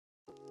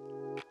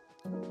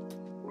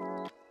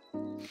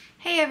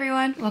Hey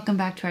everyone, welcome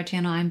back to our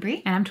channel. I'm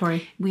Brie. And I'm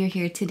Tori. We are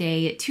here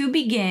today to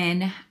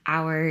begin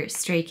our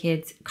Stray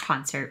Kids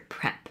concert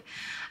prep.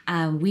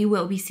 We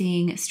will be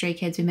seeing Stray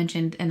Kids, we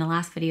mentioned in the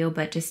last video,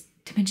 but just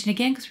to mention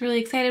again, because we're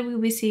really excited, we'll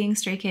be seeing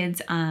Stray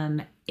Kids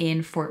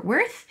in Fort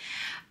Worth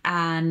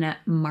on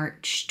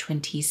March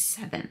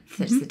 27th.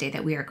 That's the day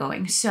that we are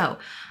going. So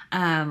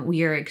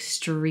we are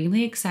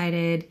extremely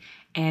excited.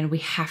 And we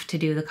have to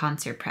do the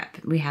concert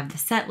prep. We have the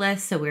set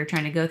list, so we're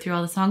trying to go through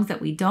all the songs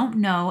that we don't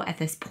know at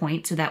this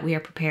point so that we are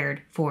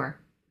prepared for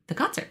the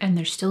concert. And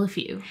there's still a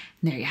few.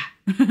 There's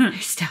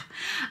still.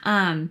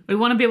 We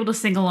want to be able to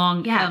sing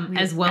along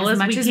as well as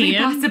much as we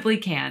possibly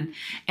can.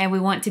 And we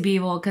want to be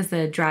able, because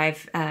the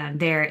drive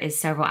there is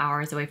several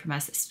hours away from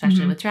us,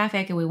 especially with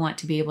traffic, and we want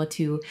to be able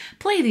to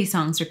play these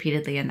songs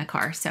repeatedly in the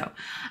car. So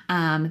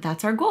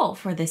that's our goal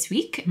for this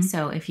week.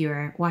 So if you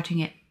are watching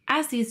it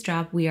as these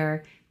drop, we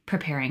are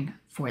preparing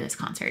for this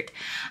concert.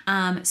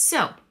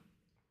 So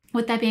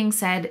with that being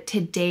said,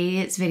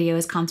 today's video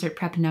is concert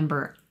prep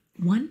number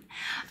 1.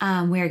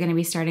 We are going to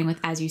be starting with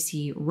As You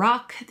See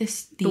Rock.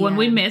 The one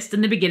we missed in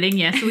the beginning.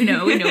 Yes, we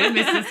know we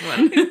missed this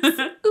one.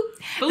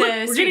 But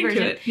look, we're getting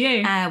to it.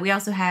 Yay. We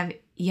also have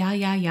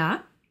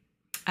YAYAYA,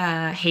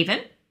 Haven,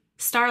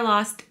 Star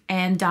Lost,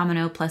 and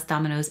Domino plus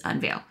Domino's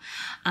Unveil.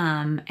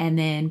 And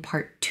then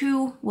part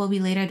 2 will be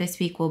later this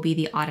week, will be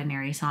the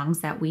Ordinary songs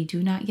that we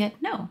do not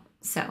yet know.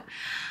 So,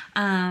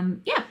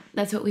 yeah,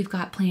 that's what we've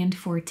got planned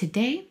for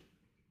today.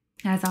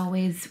 As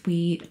always,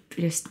 we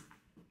just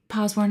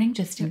pause warning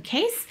just in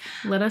case.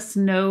 Let us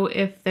know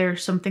if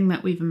there's something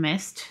that we've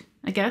missed,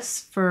 I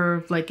guess,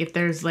 for like if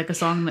there's like a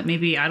song that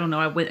maybe, I don't know,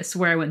 I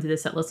swear I went through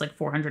this set list like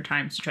 400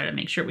 times to try to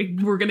make sure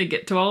we're going to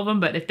get to all of them.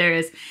 But if there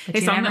is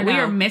a song that we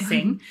are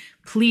missing,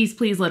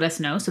 please let us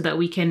know so that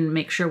we can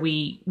make sure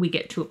we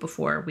get to it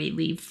before we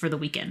leave for the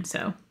weekend.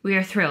 So we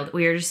are thrilled.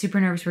 We are just super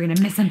nervous we're going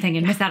to miss something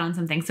and miss out on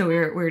something. So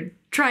we're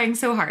trying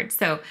so hard.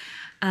 So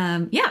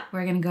yeah,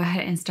 we're going to go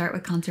ahead and start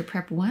with concert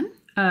prep 1.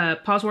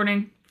 Pause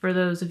warning for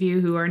those of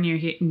you who are near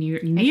If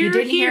you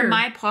didn't hear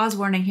my pause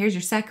warning, here's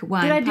your second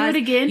one. Did I do it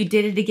again? You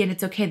did it again.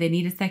 It's okay. They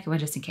need a second one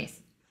just in case.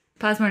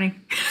 Pause warning.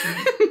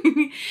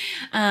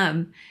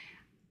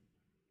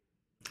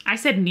 I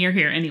said near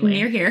here anyway.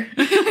 Near here.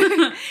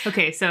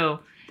 Okay, so.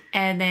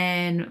 And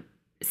then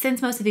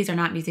since most of these are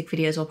not music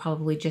videos, we'll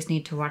probably just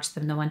need to watch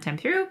them the one time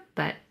through,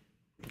 but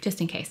just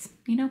in case,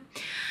 you know?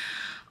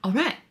 All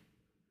right.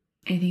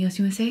 Anything else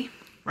you want to say?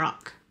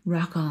 Rock.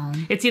 Rock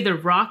on. It's either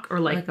rock or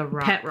like a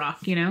rock. Pet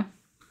rock, you know?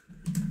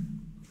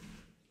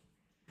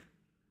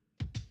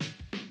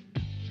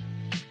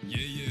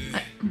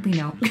 We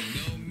know.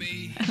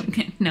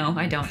 No,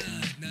 I don't.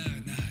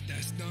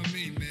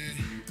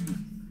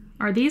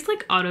 Are these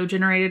like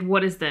auto-generated?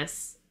 What is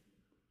this?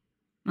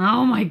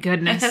 Oh my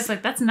goodness. I was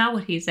like, that's not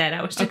what he said.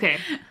 I was just... Okay.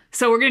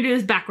 So we're going to do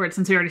this backwards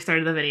since we already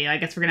started the video. I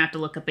guess we're going to have to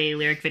look up a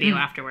lyric video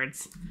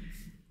afterwards.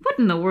 What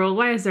in the world?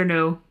 Why is there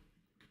no...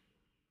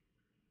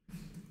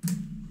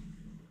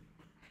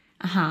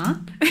 Uh-huh.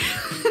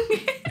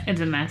 It's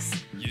a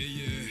mess.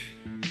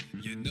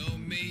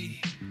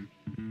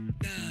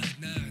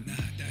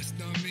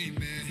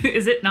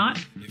 Is it not?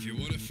 If you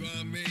want to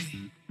find me,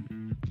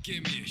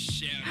 give me a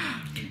shout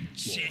out.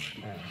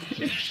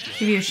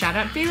 Give you a shout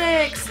out,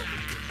 Felix.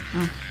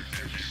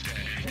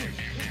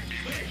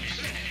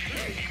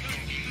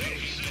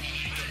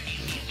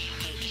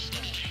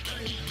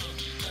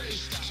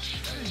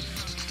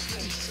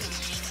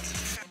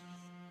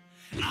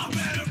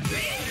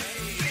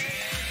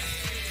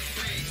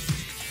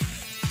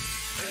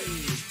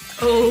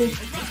 Oh.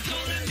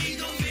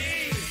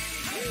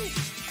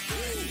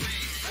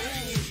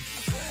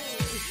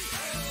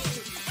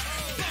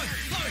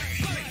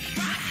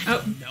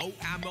 Oh. No,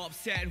 I'm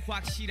upset.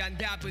 확실한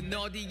답은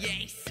어디에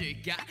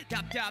있을까?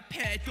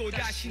 답답해 또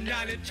다시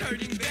나는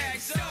turning back.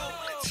 So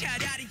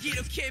차라리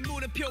이렇게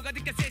물음표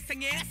가득한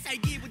세상에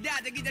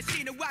살기보다 자기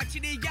자신을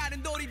확실히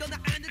아는 놀이 더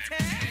나은 듯해.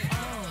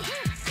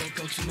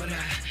 꼭꼭 숨어라.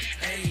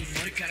 에이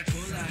머리카락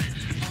골라.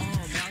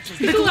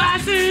 The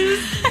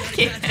glasses.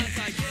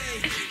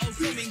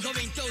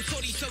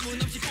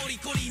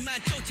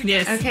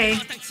 Yes. Okay.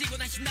 I'm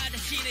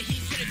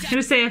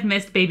gonna say I've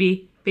missed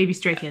baby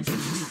Stray Kids.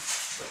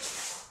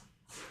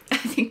 I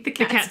think the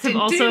The cats have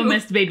also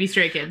missed baby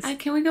Stray Kids.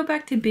 Can we go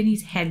back to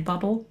Benny's head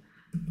bubble?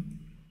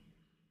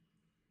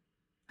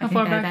 How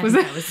far back was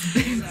that?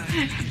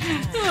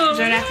 Oh,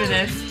 right after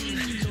this.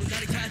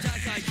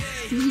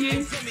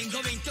 Yeah.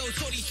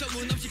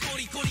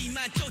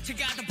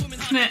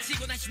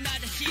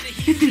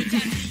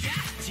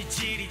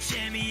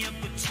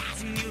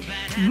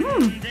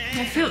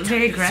 I feel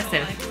very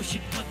aggressive.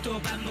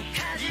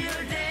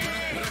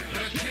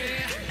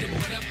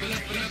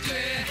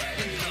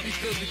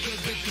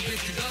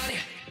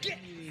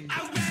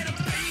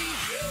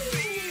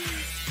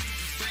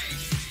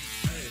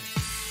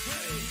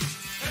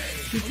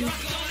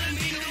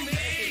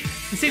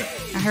 See,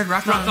 I heard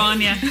rock on,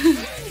 yeah.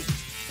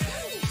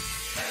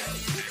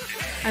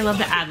 I love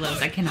the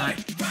ad-libs. I cannot.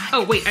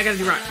 Oh, wait, I gotta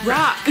do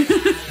rock.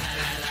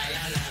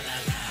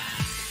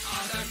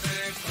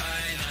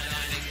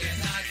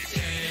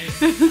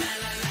 We're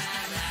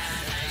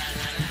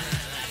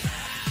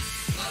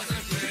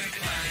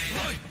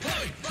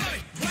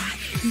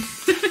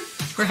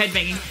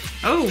headbanging.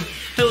 Oh,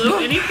 hello,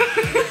 Annie.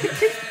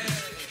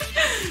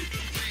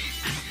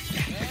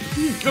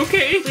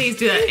 Okay. Please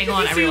do that angle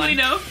on everyone. We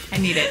know. I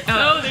need it.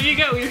 Oh, there you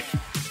go.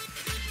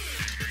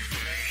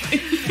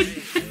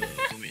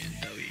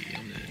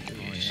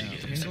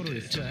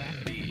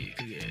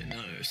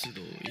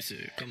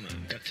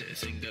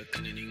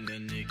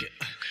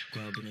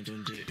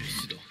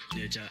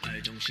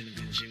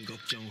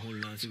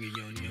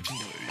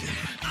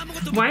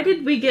 Why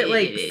did we get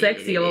like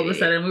sexy all of a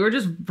sudden? We were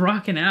just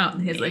rocking out.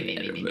 And he's like,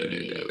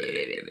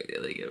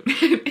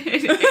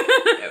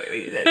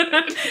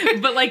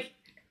 but like,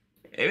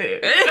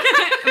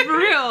 for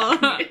real.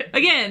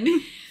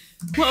 Again.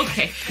 Well,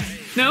 okay.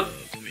 No?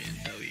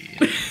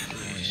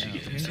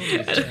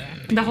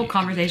 The whole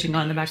conversation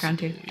going in the background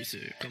too.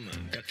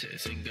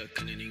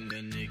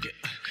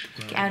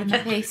 Get out of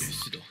my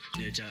face.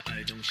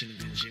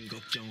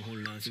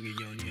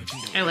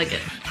 I like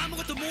it.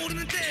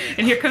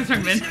 And here comes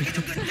Herman.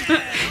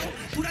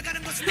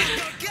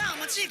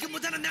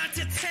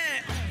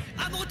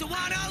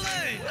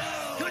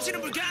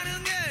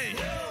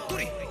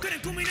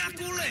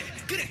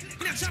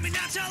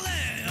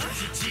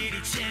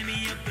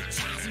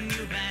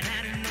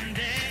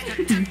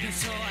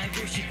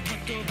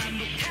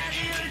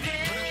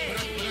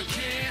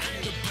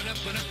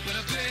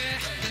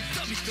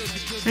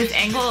 This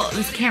angle,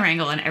 this camera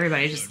angle on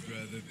everybody just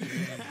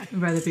I'd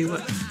rather be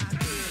what? Did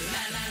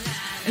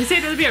you say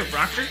I'd rather be a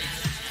rocker?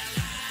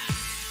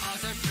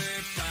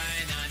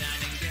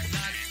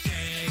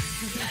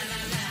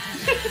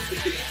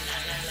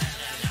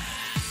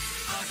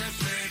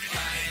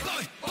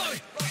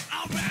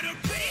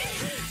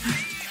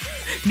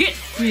 Get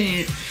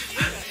me!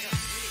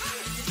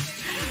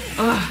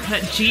 Oh,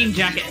 that jean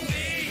jacket.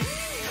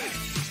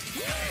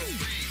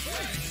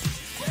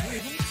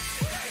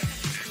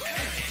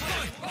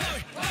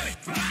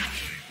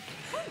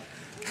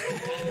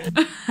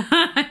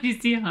 You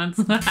see Hans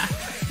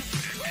laugh.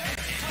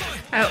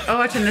 Oh,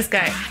 watching this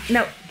guy.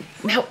 No.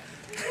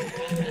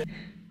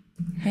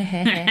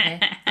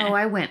 Oh,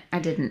 I went. I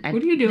didn't.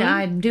 What are you doing? No,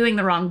 I'm doing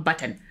the wrong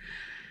button.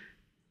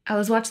 I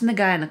was watching the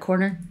guy in the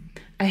corner.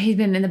 He'd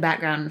been in the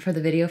background for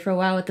the video for a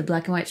while with the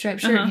black and white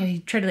striped shirt. And he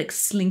tried to like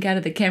slink out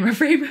of the camera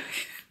frame.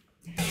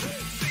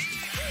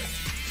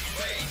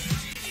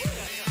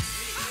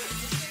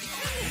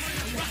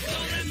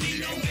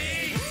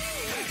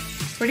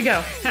 Where'd he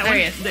go? There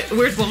he is.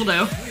 Where's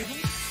Waldo?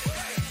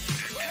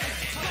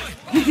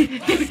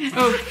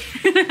 Oh,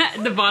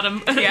 the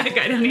bottom. Yeah, the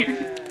guy down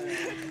here.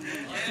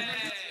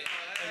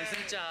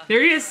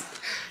 There he is.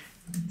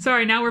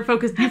 Sorry, now we're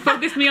focused. You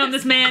focused me on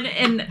this man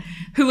and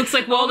who looks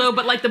like Waldo,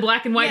 but like the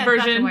black and white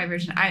version. Black and white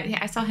version.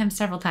 I saw him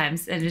several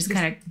times and it just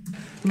kind of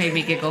made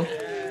me giggle.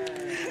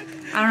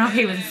 I don't know if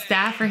he was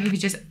staff or he would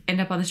just end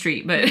up on the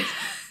street, but.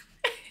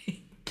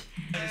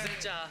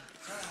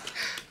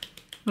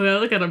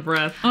 Well, look at him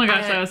breath. Oh my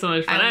gosh, that was so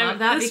much fun. I love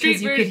that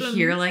because you could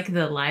hear like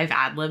the live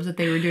ad libs that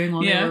they were doing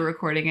while they were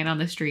recording it on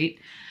the street.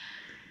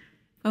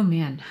 Oh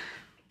man.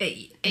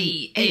 Hey,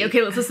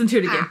 okay, let's listen to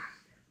it again.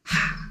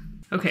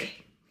 Okay.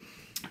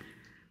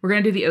 We're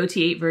going to do the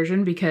OT8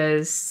 version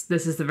because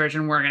this is the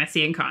version we're going to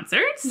see in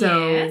concert.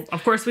 So,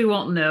 of course, we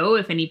won't know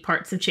if any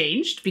parts have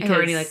changed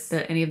because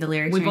any of the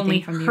lyrics we've only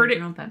heard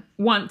it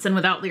once and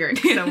without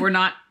lyrics. So we're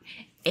not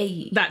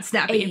that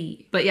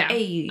snappy. But yeah,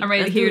 I'm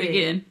ready to hear it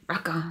again.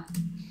 Rock on.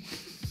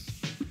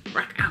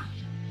 Rock on.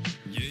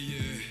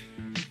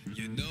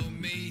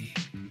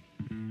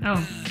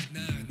 Oh.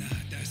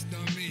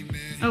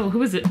 Oh,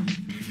 who is it?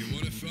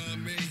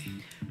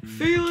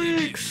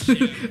 Felix!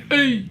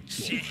 Hey!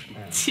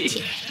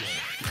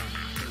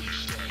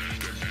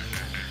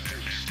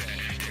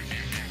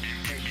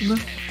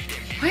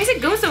 Why does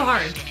it go so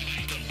hard?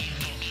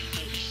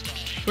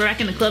 We're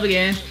back in the club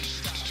again.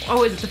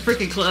 Always at the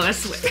freaking club, I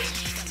swear.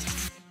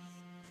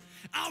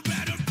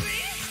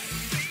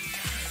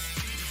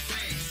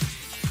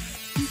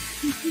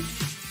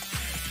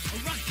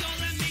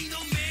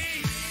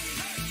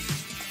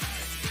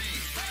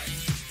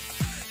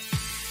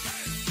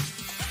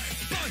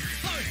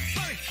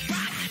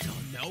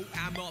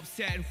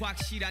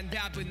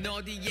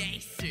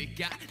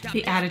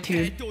 The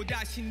attitude.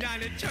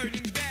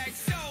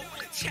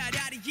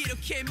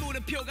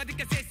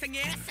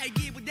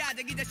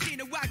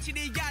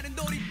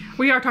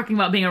 We are talking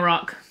about being a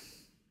rock.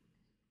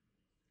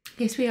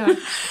 Yes, we are.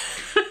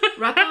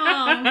 Rock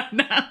on.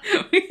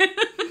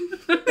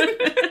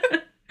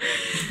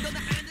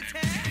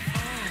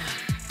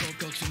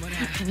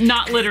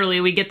 Not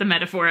literally, we get the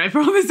metaphor, I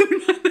promise.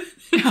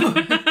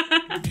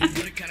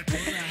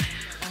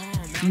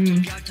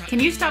 Can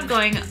you stop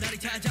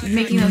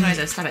making those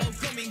noises? Stop it.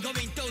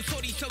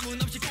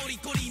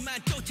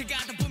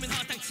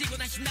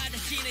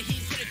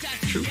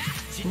 True.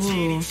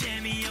 Ooh.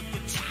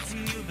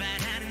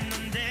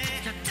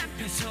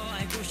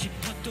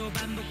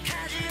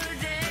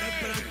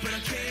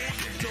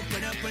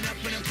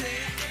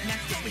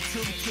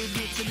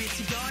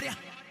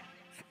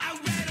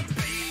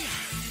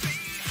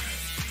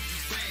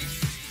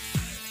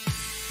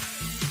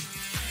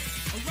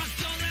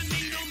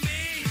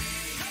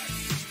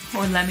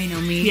 Or Let Me Know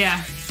Me.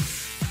 Yeah.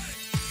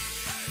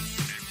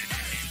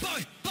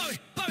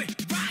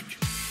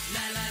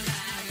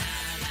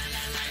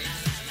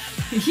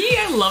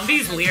 I love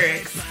these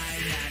lyrics.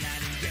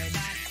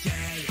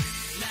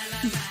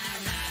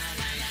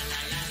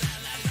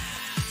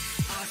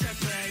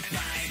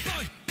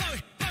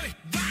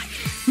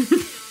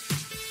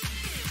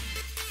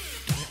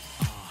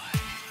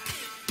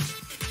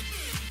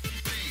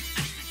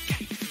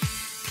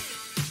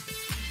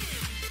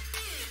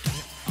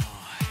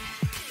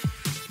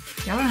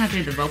 Y'all don't have to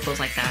do the vocals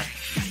like that.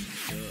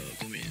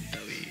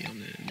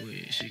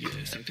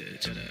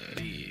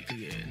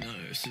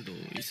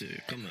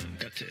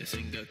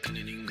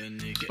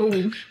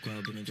 Ooh.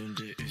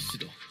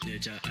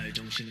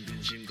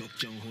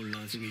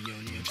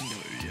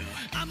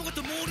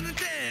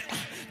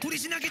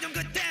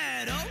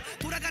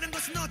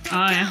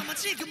 Oh, yeah.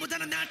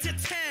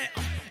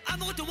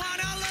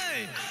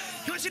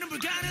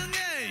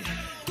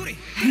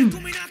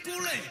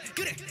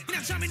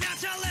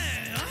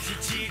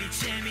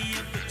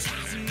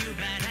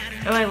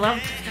 Oh,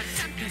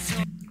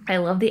 I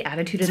love the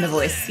attitude in the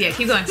voice. Yeah,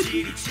 keep going.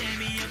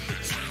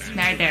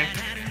 Right there.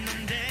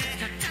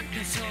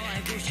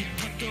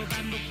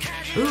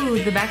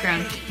 Ooh, the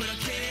background.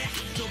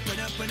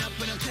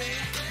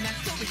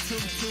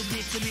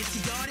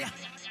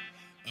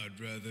 I'd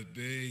rather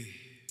be.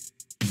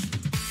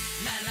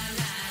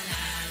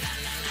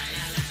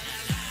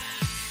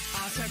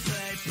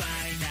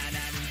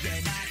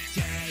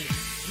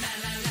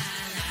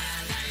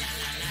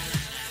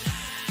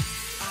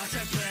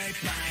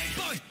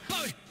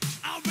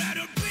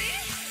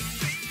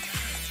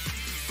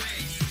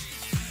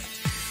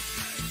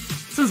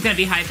 This one's gonna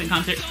be hype in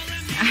concert.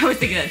 I was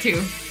thinking that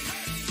too.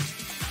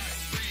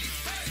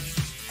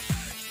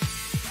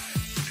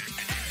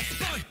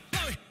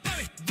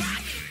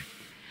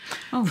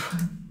 Oh.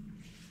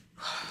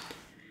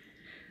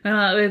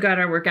 Well, we've got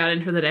our workout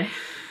in for the day.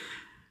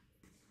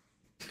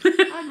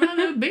 I'd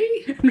rather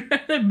be. I'd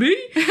rather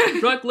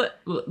be. Rock,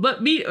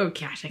 let me. Oh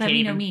gosh, I Let can't me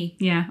even. know me.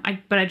 Yeah,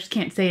 but I just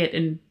can't say it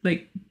in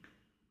like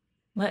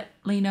Let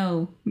me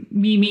know.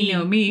 me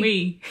know me.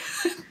 me.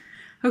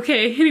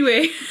 Okay.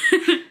 Anyway,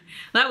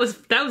 that was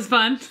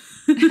fun.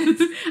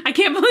 I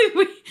can't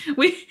believe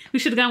we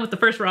should have gone with the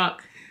first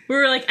rock. We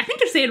were like, I think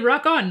they're saying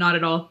rock on, not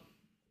at all.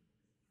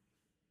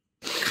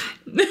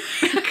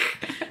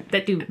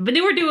 That do, but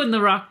they were doing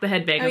the rock, the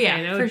headbang. Oh, Okay,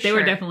 yeah, for they were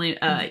sure. definitely.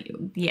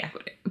 Yeah.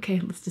 Okay,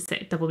 let's just say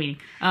it, double meaning.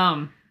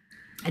 I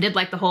did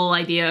like the whole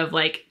idea of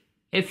like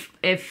if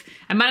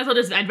I might as well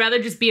I'd rather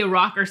just be a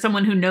rock or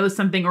someone who knows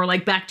something, or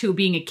like back to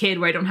being a kid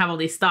where I don't have all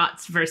these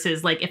thoughts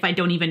versus like if I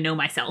don't even know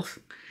myself.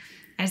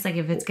 I just like,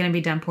 if it's gonna be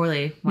done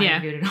poorly, why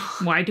do it at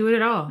all? Why do it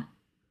at all?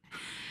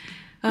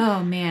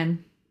 Oh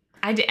man,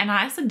 and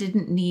I also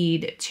didn't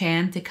need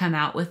Chan to come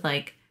out with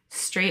like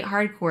straight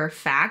hardcore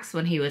facts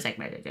when he was like,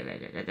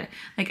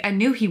 like I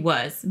knew he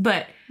was,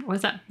 but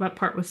That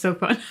part was so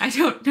fun. I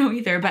don't know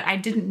either. But I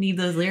didn't need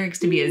those lyrics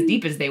to be as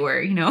deep as they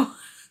were, you know.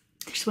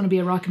 I just want to be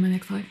a rock in my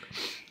next life.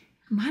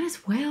 Might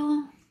as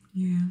well.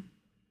 Yeah.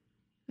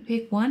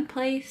 Pick one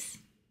place,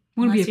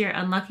 Wanna be unless you're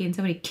unlucky and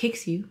somebody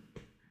kicks you.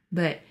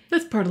 But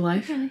That's part of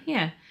life.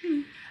 yeah,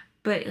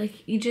 but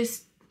like you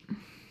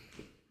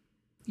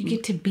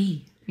get to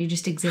be. You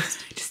just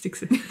exist. Just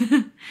exist.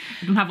 I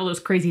don't have all those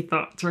crazy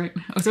thoughts, right?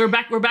 Oh, so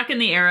we're back in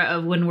the era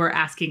of when we're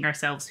asking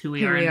ourselves who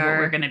we are and what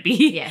we're gonna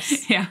be.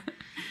 Yes. Yeah.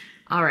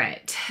 All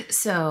right.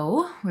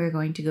 So we're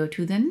going to go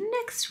to the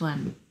next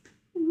one.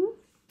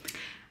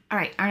 All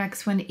right. Our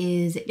next one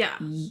is Yeah.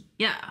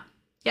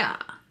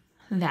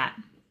 that.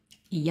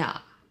 Yeah.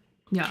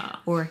 Yeah.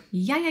 Or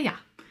yeah.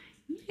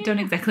 Don't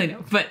exactly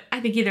know, but I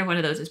think either one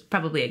of those is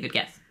probably a good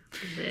guess.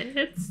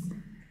 Let's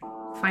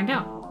find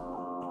out.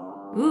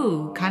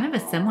 Ooh, kind of a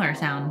similar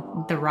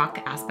sound, the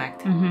rock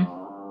aspect. Mm-hmm.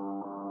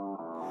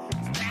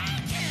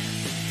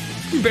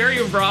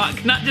 Very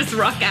rock, not just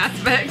rock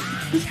aspect.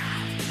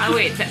 Oh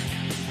wait.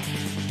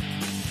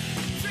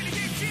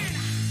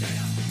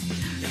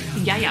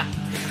 Yeah.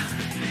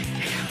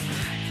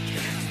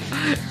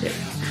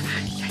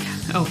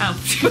 Oh.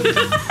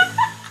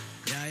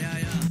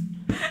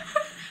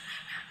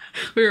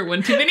 We were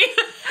one too many.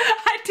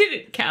 I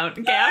didn't count.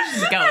 Okay, I was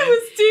just going. I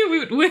was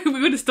too.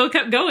 We would have still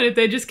kept going if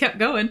they just kept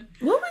going.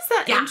 What was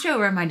that intro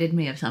reminded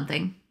me of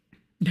something?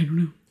 I don't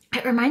know.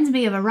 It reminds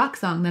me of a rock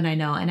song that I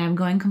know, and I'm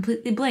going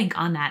completely blank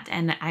on that,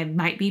 and I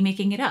might be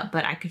making it up,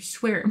 but I could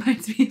swear it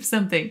reminds me of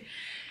something.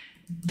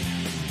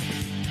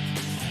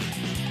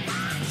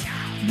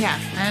 Yeah,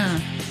 I don't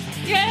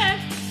know. Yeah.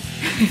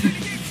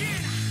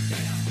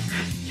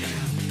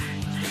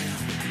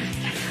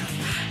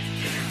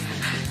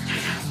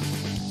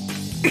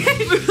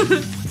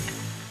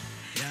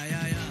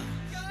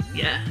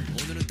 Yeah.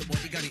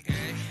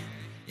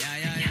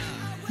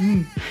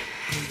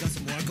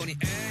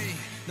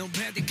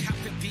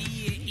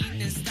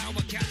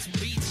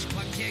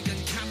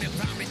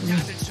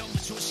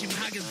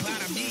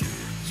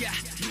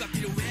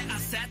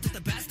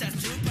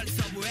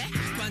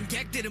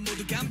 관객들은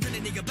모두 감탄해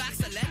네가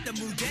박살냈던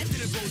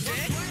무대들을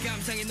보세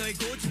감상해 너의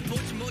고집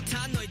보지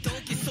못한 너의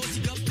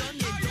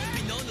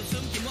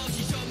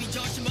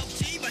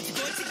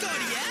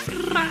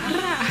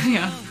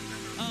Yeah.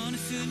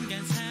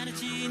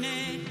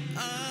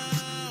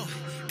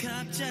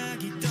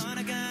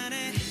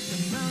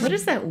 What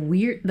is that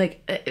weird,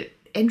 like,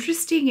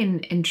 interesting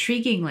and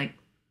intriguing, like,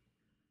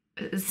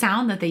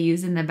 sound that they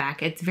use in the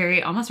back? It's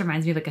very, almost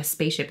reminds me of like a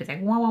spaceship. It's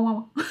like wah wah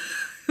wah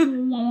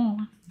wah.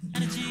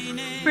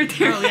 Right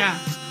there. Oh yeah.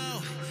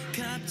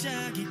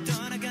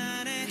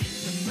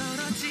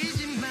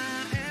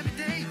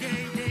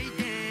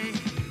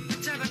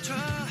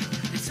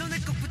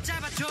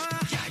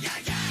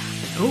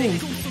 Ooh.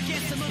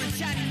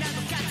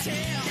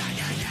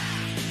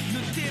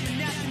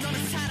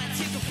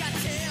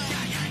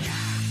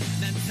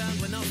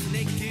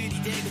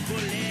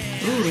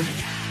 Ooh.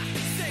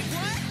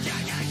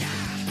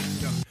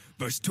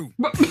 Verse 2.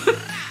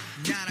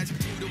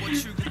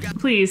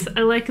 Please,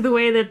 I like the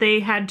way that they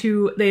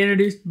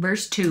introduced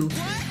Verse 2.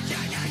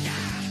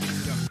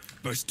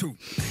 Verse 2.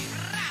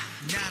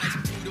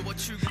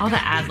 All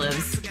the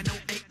ad-libs.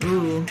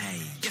 Ooh.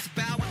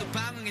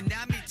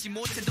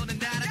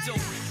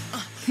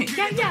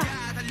 Yeah, yeah.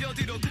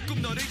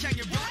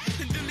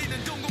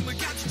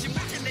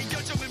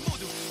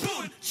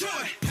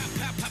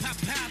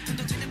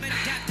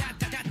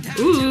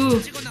 ooh.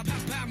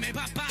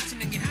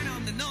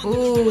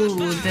 Ooh,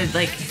 the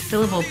like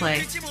syllable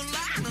play.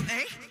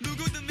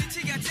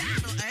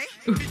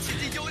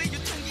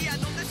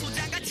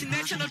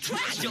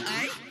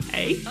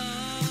 Hey.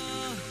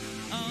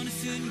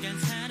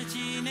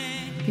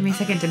 Give me a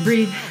second to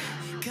breathe.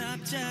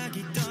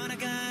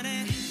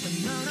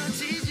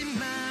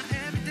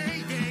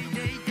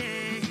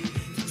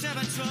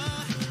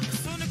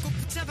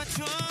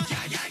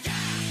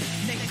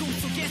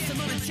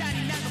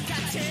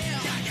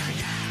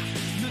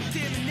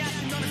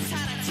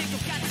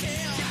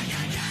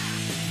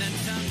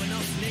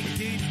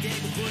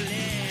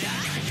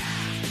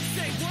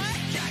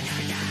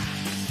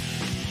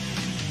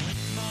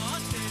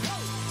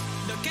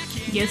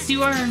 Yes,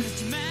 you are.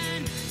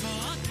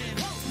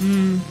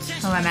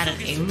 Oh, I'm at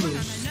an ooh.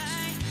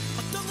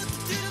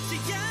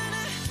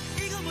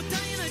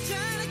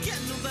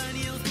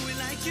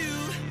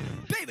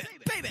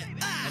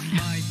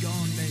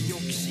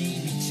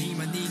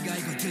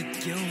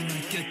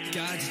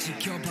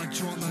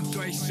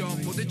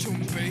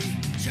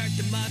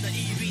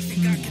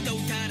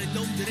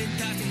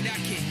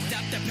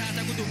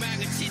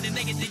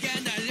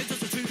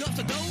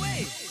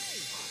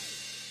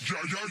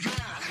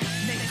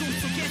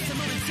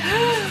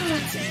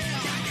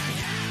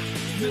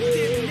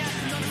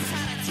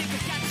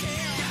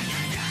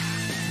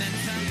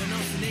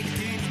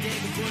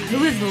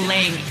 Who is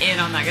laying in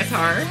on that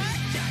guitar?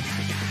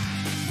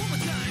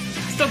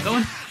 Still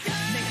going.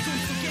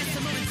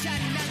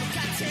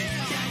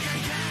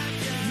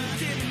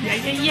 Yeah,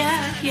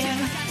 yeah, yeah,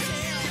 yeah.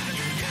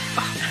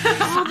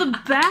 All the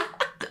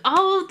back.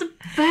 Oh,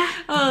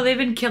 they've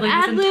been killing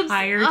this Ad-libs.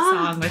 entire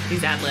song with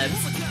these ad-libs.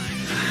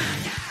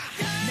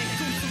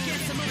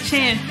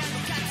 Chan.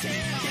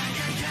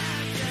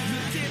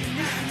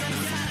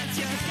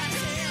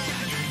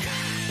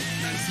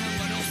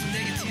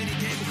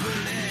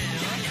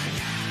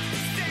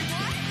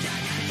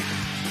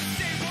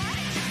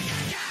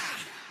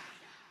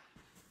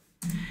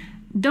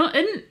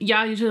 Isn't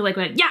Ya usually like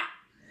when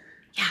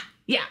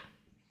yeah.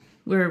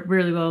 We're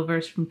really well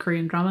versed from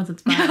Korean dramas.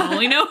 That's about all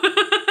we know.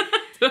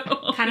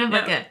 Kind of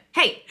like a,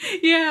 hey.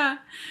 Yeah.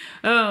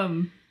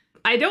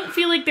 I don't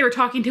feel like they were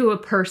talking to a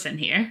person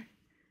here.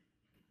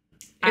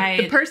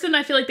 The person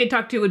I feel like they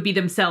talk to would be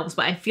themselves,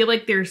 but I feel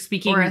like they're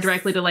speaking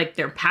directly to like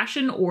their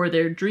passion or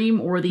their dream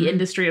or the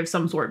industry of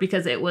some sort,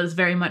 because it was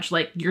very much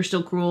like you're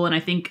still cruel, and I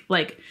think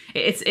like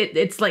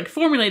it's like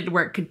formulated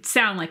where it could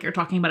sound like you're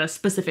talking about a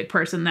specific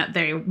person that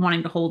they're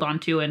wanting to hold on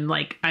to, and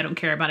like I don't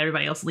care about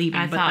everybody else leaving.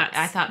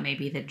 I thought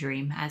maybe the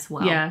dream as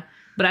well. Yeah,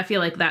 but I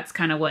feel like that's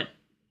kind of what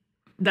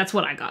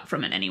I got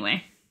from it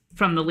anyway,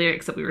 from the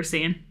lyrics that we were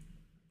seeing.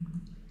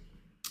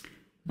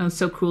 I was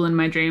so cruel in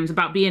my dreams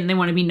about they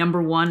want to be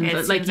number one, It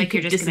but like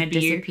you're just going to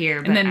disappear.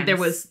 And then there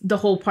was the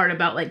whole part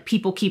about like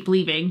people keep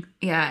leaving.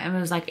 Yeah, and it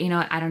was like, you know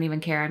what, I don't even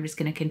care. I'm just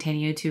going to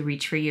continue to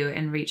reach for you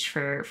and reach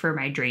for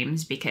my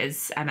dreams,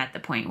 because I'm at the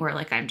point where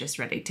like I'm just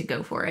ready to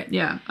go for it.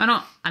 Yeah,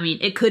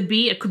 it could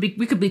be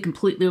we could be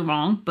completely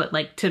wrong, but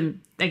like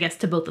I guess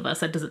to both of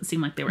us, that doesn't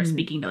seem like they were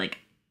speaking to like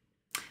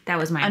that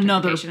was my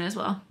interpretation as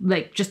well.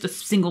 Like just a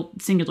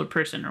singular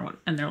person or what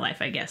in their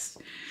life, I guess.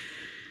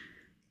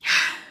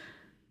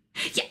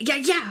 Yeah.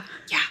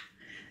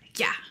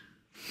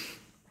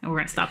 And we're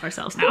gonna stop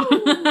ourselves now.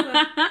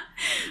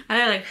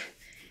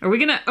 Are we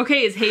gonna?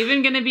 Okay, is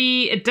Haven gonna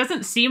be? It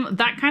doesn't seem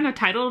that kind of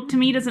title to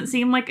me. Doesn't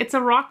seem like it's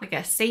a rock, like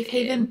a safe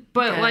haven.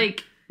 But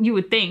like you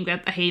would think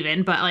that a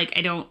haven, but like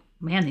I don't.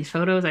 Man, these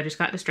photos. I just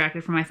got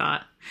distracted from my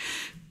thought.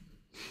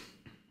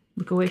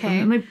 Look away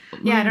from them.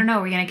 Yeah, I don't know.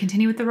 Are we gonna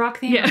continue with the rock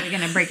theme? Yeah. Are we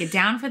gonna break it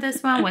down for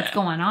this one? What's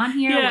going on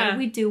here? Yeah. What are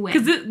we doing?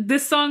 Because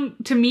this song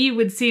to me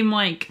would seem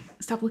like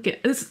stop looking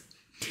at this.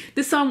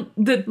 This song,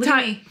 Look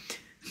at me.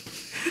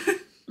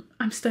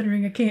 I'm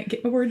stuttering. I can't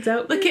get my words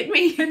out. Look at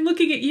me. I'm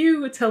looking at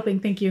you. It's helping.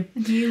 Thank you.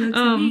 You look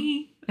at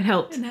me. It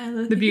helped.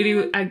 The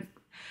beauty.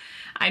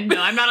 I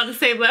know I'm not on the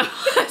same level,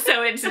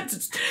 so it's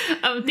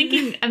I'm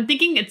thinking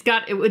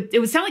it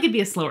would sound like it'd be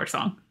a slower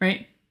song,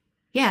 right?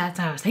 Yeah, that's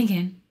what I was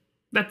thinking.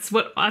 That's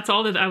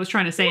all that I was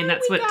trying to say, and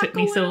that's what took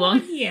me so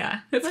long.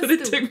 Yeah, that's what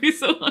it took me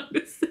so long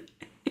to say.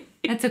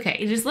 That's okay.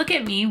 You just look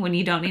at me when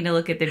you don't need to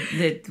look at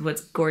the what's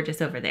gorgeous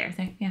over there.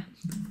 Yeah.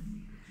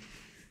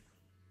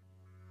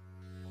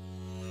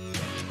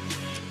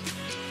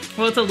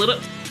 Well, it's a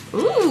little.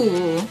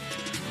 Ooh.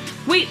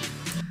 Wait.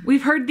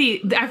 I've heard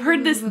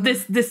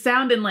this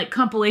sound in like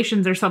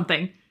compilations or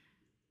something.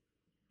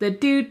 The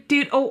doot.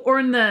 Oh, or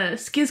in the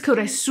Skiz Code,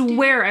 I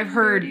swear I've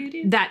heard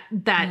that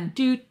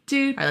doot. All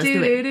right, let's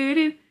do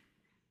it.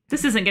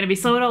 This isn't gonna be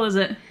slow at all, is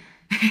it?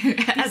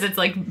 As it's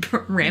like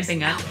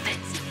ramping up.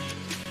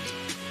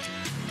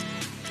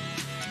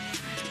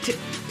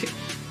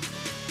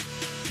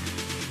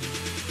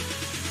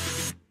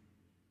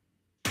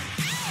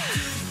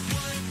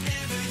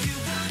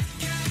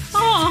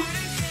 Oh.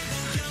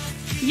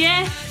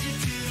 Yeah.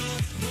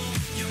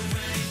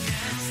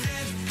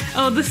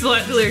 Oh, this is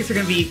what the lyrics are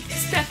gonna be.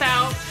 Step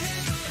out.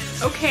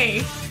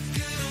 Okay.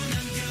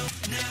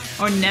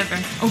 Or never.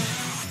 Oh.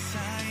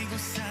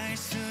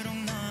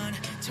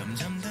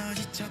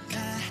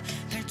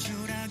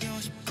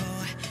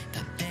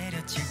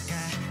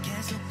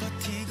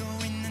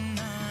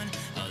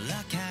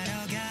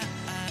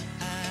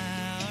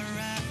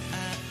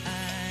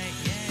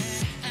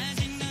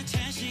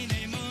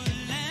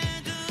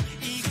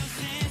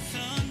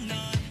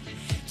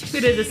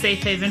 It is a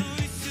safe haven.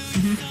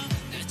 Mm-hmm.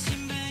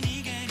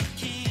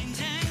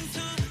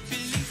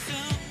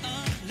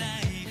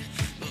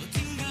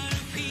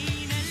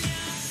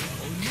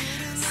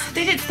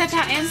 They did step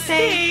out and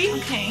say.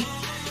 Okay.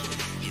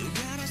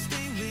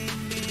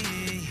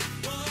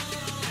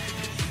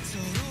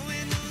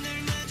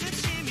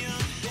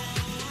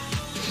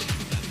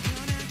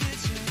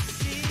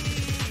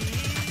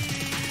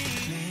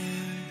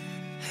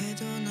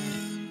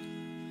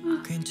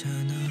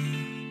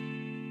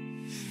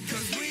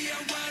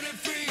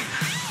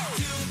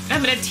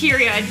 I'm in a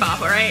teary-eyed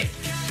bop, alright?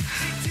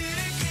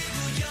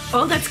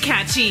 Oh, that's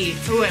catchy.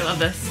 Ooh, I love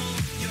this.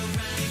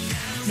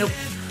 Nope.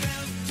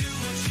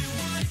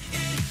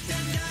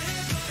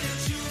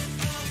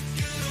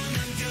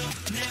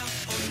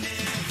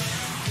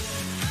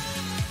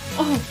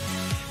 Oh.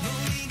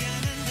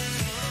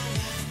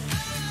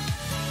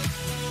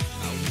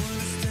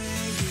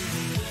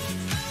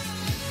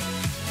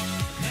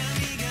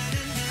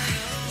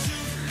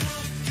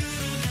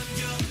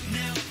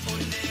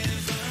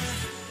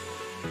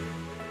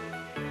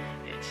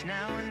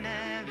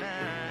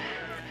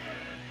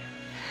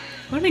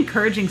 What an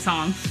encouraging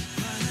song.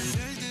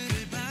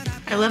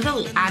 I love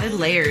the added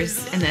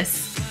layers in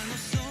this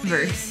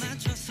verse.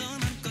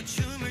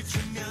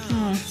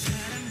 Oh.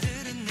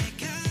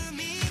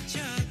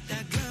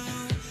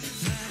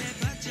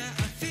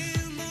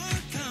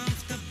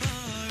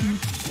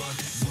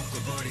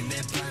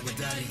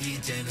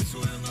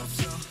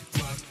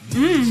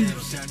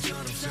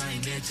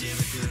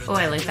 Oh,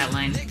 I like that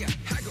line.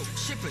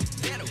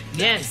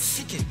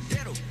 Yes.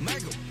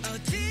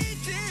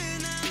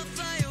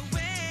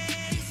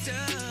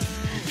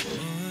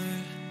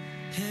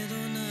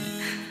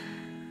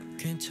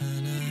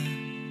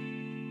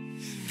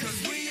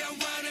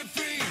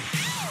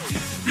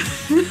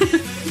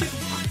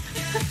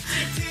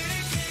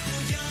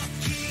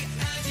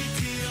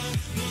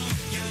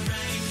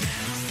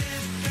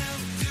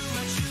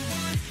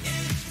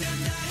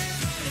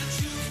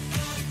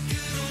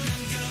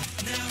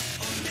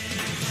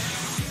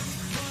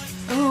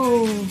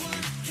 Oh.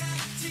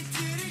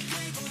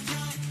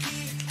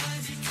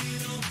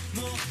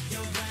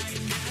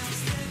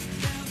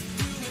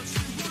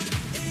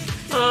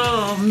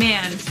 Oh,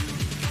 man.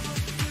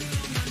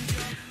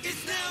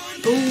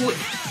 Ooh.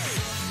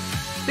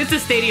 It's a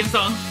stadium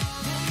song.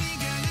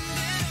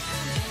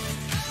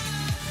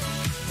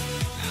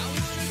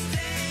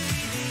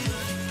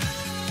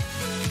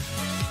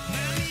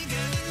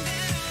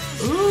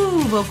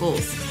 Ooh,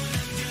 vocals.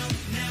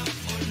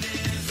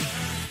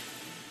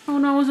 Oh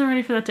no, I wasn't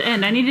ready for that to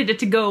end. I needed it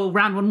to go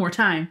round one more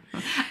time.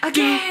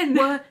 Again! Do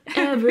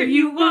whatever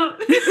you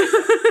want.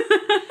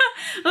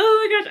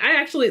 Oh my gosh,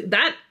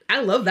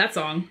 I love that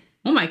song.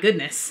 Oh my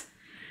goodness.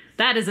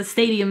 That is a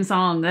stadium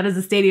song. That is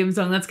a stadium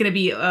song. That's gonna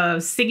be a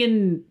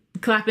singing,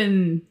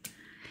 clapping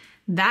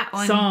That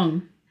one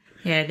song.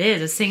 Yeah, it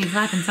is a singing,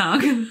 clapping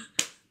song.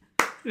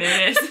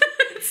 It is.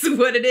 It's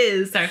what it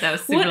is. Sorry if that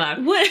was super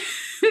loud.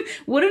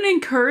 What an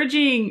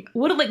encouraging,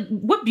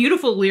 what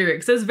beautiful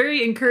lyrics. That's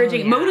very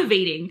encouraging,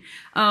 motivating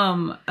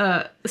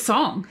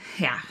song.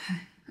 Yeah.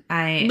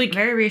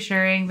 Very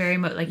reassuring, very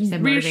like you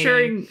said,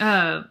 reassuring.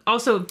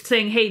 Also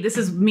saying, "Hey, this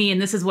is me,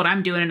 and this is what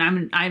I'm doing, and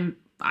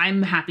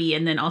I'm happy."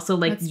 And then also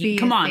like, let's be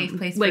come a on, safe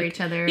place like, for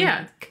each other.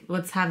 Yeah,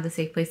 let's have the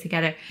safe place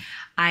together.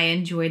 I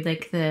enjoyed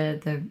like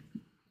the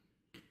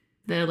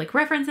like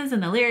references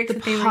and the lyrics, the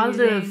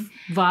positive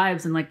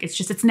vibes, and like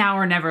it's now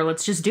or never.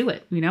 Let's just do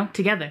it,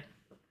 together.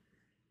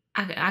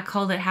 I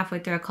called it halfway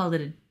through. I called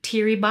it a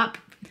teary bop.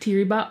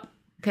 Teary bop.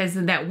 because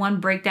that one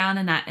breakdown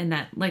and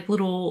that like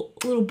little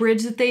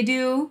bridge that they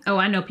do. Oh,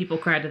 I know people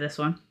cried to this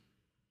one.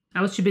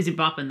 I was too busy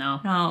bopping though.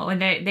 No,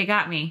 and they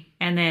got me,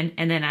 and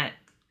then I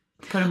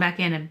put them back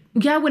in and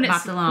when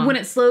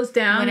it slows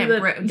down, when it did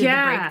the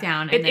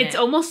breakdown, and it's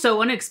almost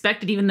so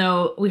unexpected. Even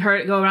though we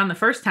heard it go around the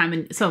first time,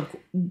 and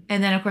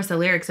then of course the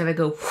lyrics of it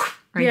go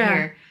right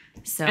here.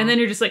 So and then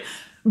you're just like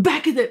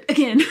back at it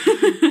again.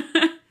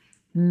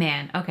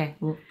 Man, okay,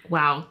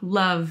 wow,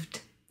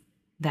 loved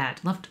that.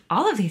 Loved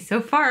all of these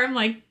so far. I'm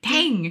like,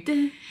 dang.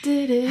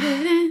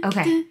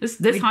 Okay.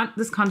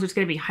 This concert's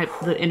gonna be hype.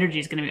 The energy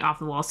is gonna be off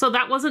the wall. So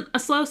that wasn't a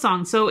slow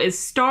song. So is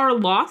Star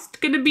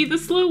Lost gonna be the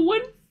slow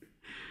one?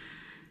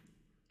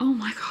 Oh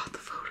my god, the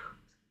photo.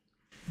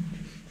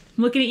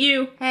 I'm looking at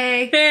you.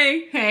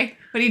 Hey.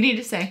 What do you need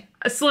to say?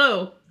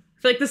 Slow.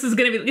 I feel like this is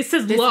gonna be. It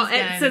says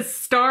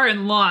Star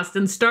and Lost,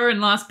 and Star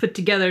and Lost put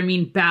together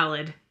mean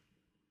ballad.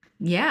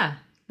 Yeah.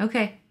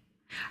 Okay.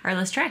 All right,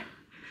 let's try.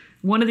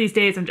 One of these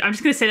days, I'm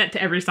just going to say that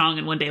to every song,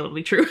 and one day it'll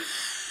be true.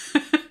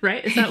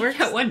 Right? Is that works?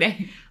 Yeah, one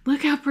day.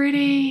 Look how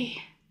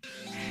pretty.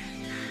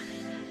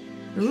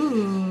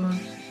 Ooh.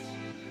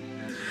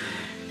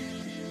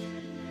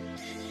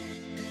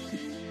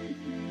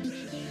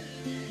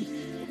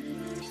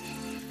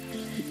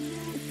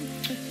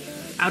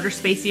 Outer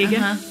spacey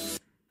again.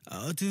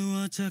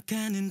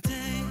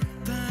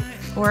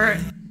 Or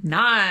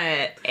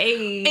not.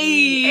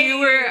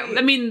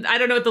 I mean, I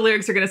don't know what the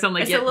lyrics are going to sound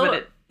like yet,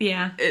 but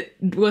it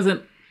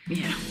wasn't,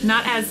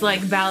 not as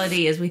like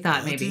ballady as we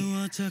thought, maybe.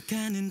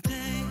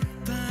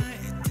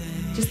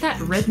 Just that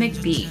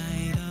rhythmic beat.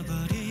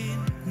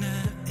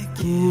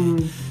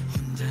 Ooh.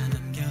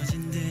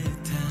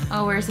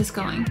 Oh, where's this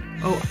going?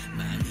 Oh,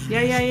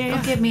 yeah.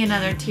 Don't give me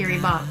another teary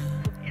bop.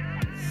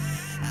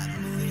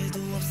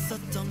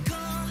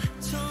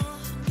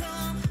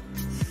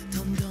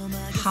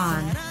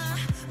 Han.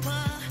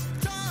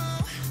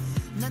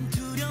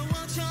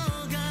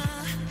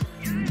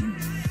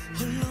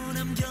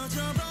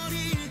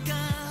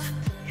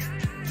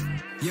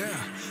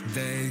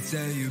 They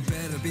say you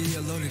better be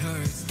a lonely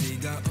hearse.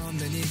 네가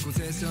없는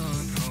이곳에선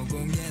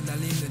허공에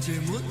날리는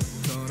질문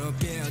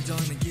더럽게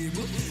어쩌는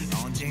기분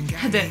언젠가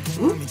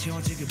마음이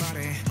채워지길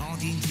바래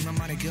어딘지만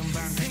말해 금방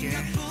갈게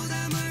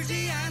생각보다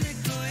멀지 않을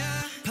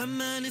거야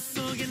밤하늘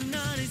속에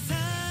너를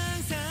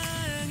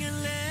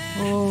상상할래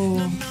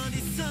넌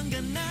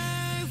어디선가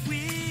날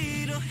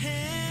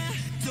위로해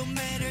Don't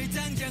matter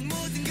당장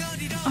모든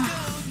걸 잃어도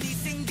네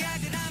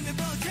생각을 하며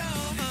버텨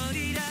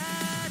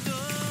어디라도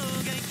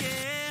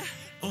갈게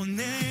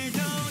오늘도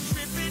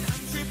tripping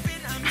I'm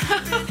tripping I'm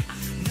tripping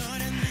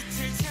너란 빛을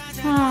찾아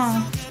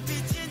그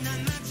빛이 난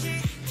마치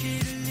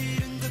길을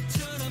잃은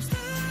것처럼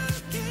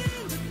stuck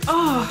in the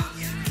dark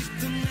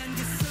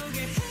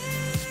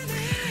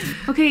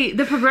Okay,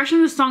 the progression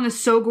of the song is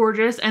so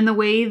gorgeous, and the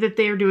way that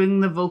they're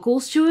doing the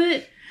vocals to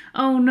it.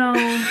 Oh no.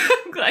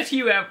 I'm glad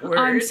you have words.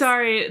 I'm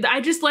sorry.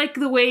 I just like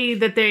the way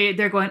that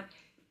they're going,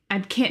 I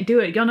can't do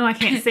it. Y'all know I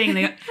can't sing.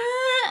 They go,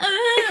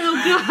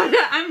 oh god,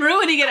 I'm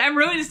ruining it. I'm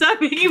ruining it. Stop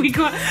making me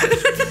cry.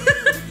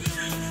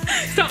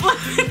 Stop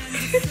laughing.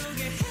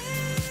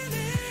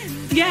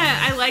 Yeah,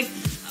 I like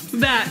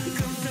that.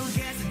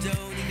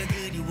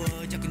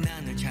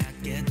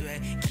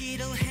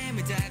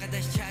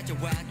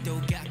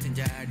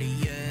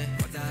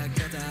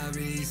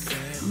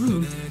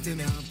 Ooh. Ooh.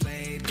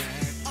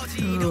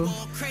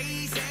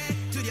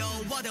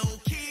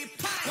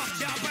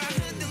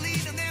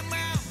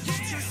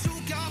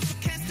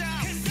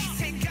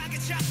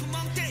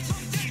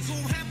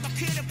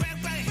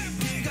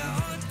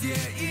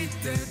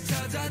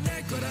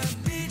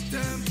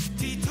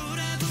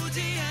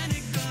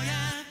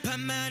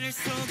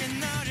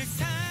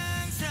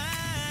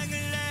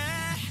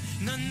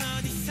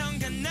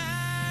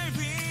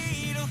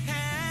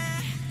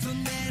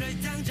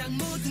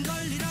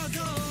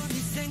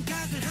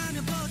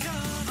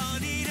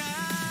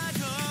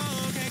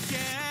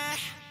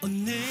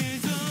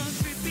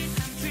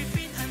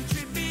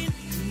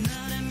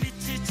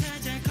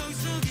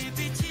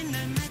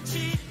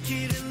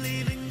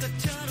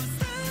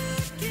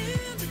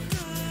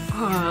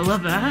 Oh, I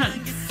love that.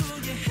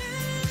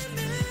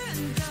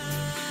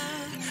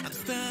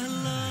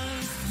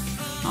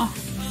 Oh.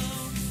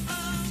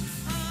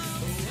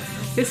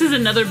 This is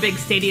another big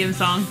stadium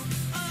song.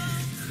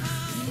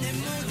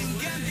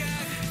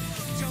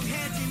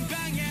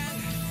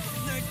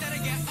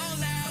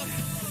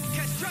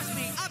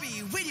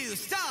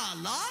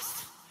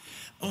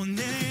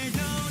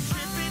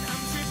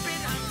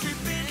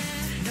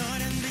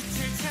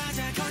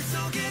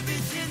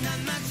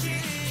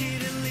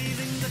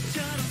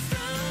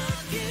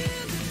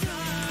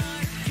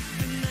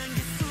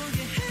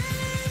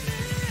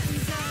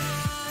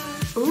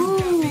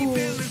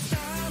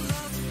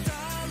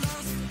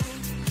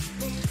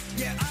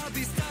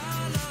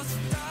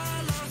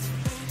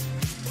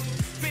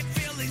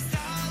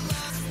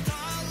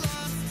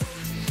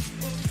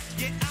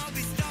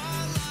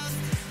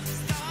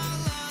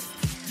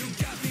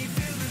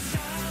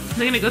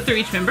 They're gonna go through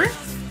each member?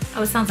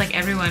 Oh, it sounds like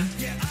everyone.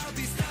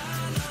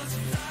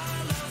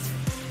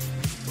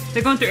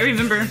 They're going through every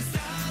member.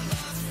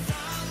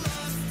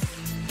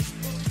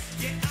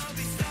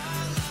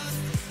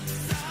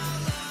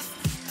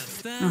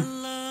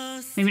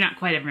 Oh. Maybe not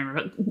quite every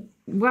member, but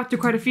we're after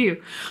quite a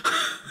few.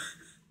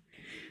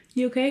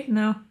 You okay?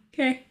 No.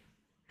 Okay.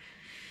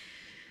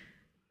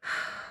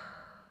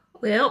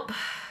 Well,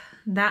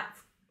 that's...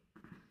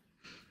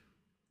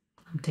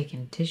 I'm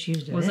taking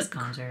tissues to this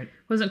concert.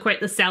 Wasn't quite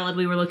the salad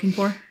we were looking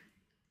for.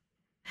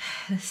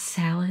 The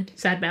salad.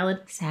 Sad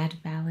ballad. Sad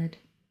ballad.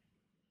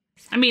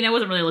 I mean, I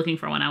wasn't really looking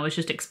for one. I was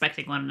just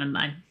expecting one, and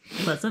I'm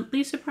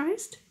pleasantly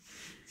surprised.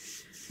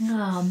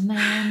 Oh,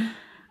 man.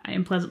 I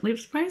am pleasantly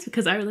surprised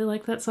because I really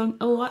like that song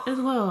a lot as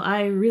well.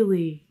 I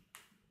really...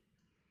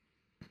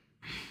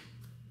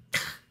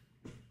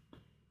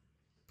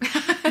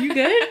 You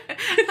good?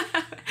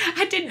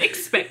 I didn't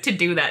expect to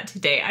do that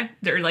today.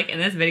 Or like in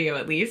this video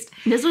at least.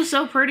 This was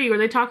so pretty. Were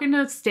they talking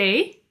to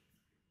Stay?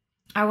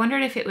 I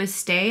wondered if it was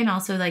Stay and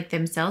also like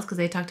themselves because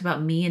they talked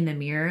about me in the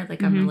mirror.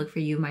 Like I'm gonna look for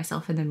you,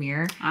 myself in the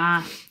mirror.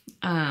 Ah.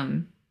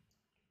 Oh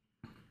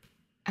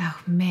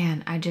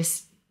man,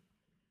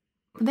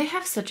 they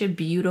have such a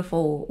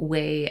beautiful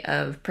way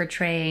of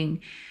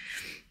portraying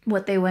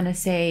what they want to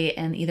say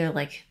in either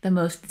like the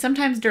most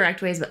sometimes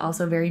direct ways, but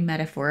also very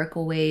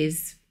metaphorical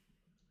ways.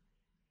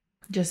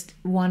 Just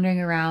wandering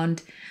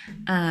around,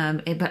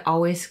 but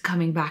always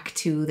coming back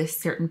to this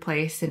certain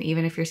place. And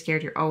even if you're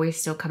scared, you're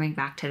always still coming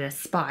back to this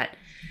spot.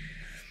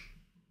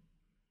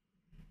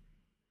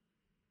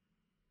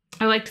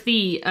 I liked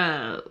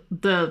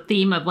the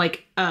theme of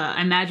like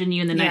imagine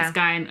you in the night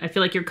sky, and I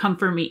feel like you're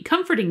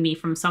comforting me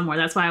from somewhere.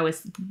 That's why I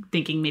was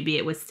thinking maybe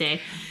it was Stay.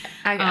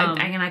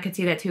 I could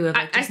see that too. Of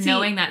like just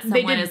knowing that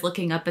someone is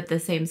looking up at the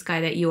same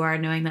sky that you are,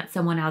 knowing that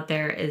someone out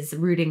there is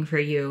rooting for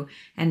you,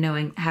 and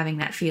having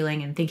that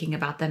feeling and thinking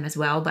about them as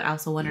well. But I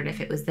also wondered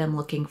if it was them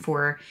looking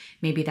for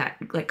maybe that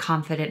like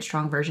confident,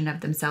 strong version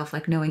of themselves,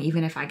 like knowing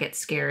even if I get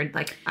scared,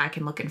 like I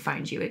can look and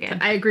find you again.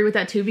 I agree with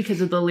that too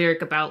because of the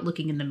lyric about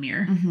looking in the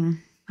mirror.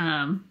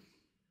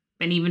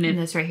 And even if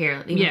this right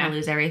here, even if I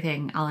lose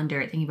everything, I'll endure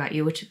it thinking about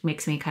you, which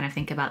makes me kind of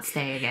think about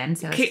Stay again.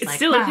 So it's like,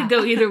 still, it could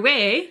go either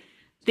way.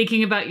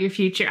 Thinking about your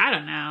future. I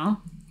don't know.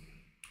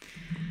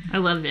 I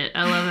loved it.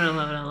 I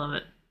love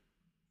it.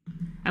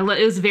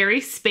 It was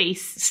very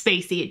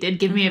spacey. It did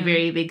give me a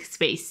very big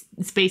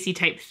spacey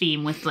type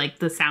theme with like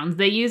the sounds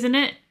they use in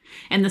it,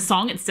 and the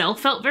song itself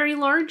felt very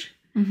large.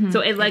 So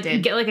it like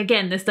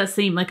again, this does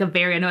seem like a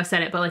very, I know I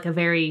said it, but like a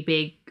very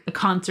big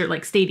concert,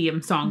 like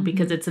stadium song,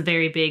 because it's a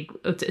very big,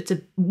 it's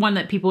a one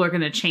that people are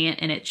going to chant,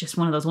 and it's just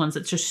one of those ones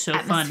that's just so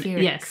fun.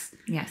 Yes.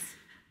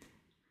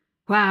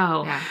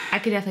 Wow. Yeah, I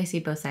could definitely see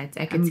both sides.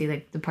 I could see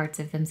like the parts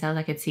of themselves.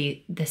 I could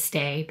see the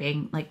Stay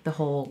being like the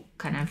whole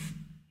kind of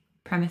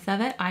premise of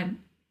it. I'm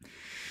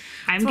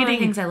getting one of the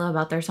things I love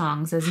about their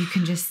songs is you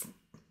can just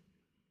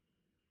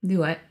do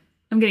what?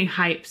 I'm getting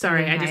hype.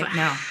 Sorry, I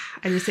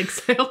just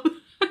exhaled.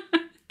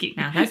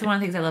 No, that's one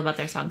of the things I love about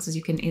their songs is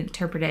you can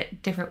interpret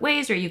it different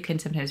ways, or you can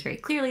sometimes very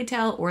clearly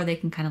tell, or they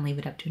can kind of leave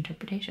it up to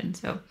interpretation.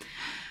 So,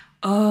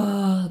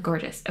 oh,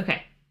 gorgeous.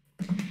 Okay.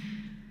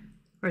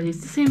 Are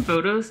these the same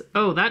photos?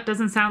 Oh, that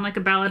doesn't sound like a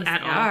ballad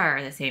at all. They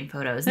are the same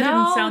photos. That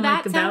didn't sound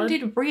like a ballad. That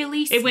sounded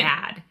really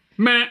sad.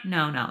 Meh.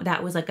 No,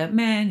 that was like a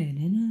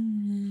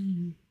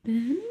you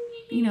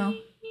know,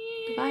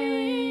 the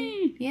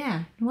violin.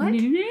 Yeah. What?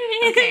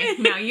 Okay,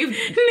 now you've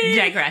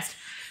digressed.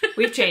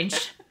 We've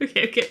changed.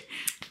 Okay.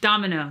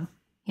 Domino.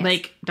 Yes.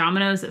 Like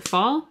dominoes that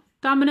fall?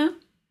 Domino?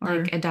 Or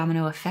like a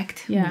domino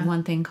effect. Yeah.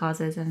 One thing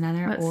causes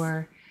another.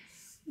 Or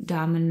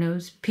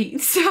Domino's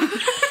pizza.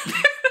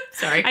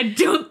 Sorry. I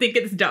don't think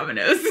it's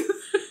Domino's.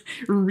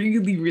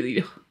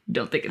 really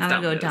don't think it's Domino's.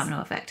 I'm going to go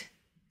domino effect.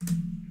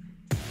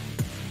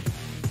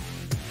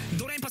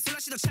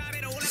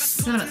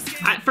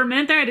 For a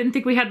minute there, I didn't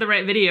think we had the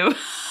right video.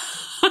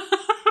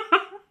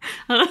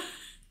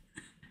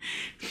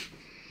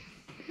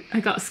 I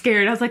got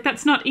scared. I was like,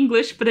 that's not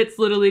English, but it's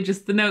literally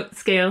just the note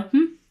scale.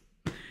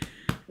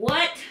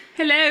 What?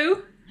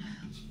 Hello?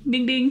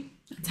 Ding, ding.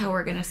 That's how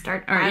we're going to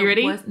start. All right, you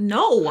ready?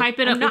 No. Hype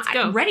it up. Let's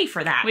go. I'm ready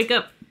for that. Wake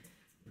up.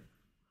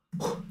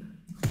 I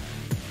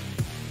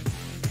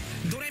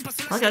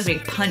like I was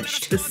being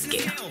punched. The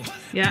scale.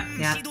 Yeah.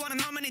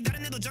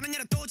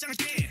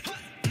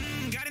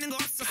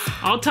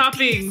 All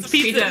toppings.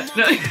 Pizza.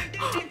 No.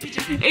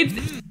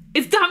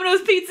 It's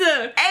Domino's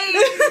Pizza. Hey!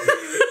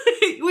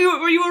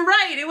 You were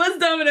right. It was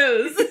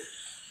Domino's.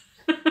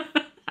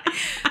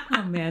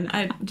 Oh man,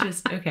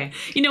 okay.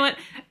 You know what?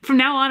 From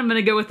now on, I'm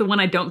gonna go with the one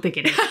I don't think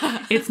it is.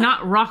 It's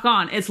not Rock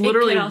On. It's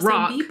literally Rock. It could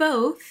rock. also be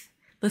both.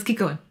 Let's keep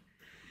going.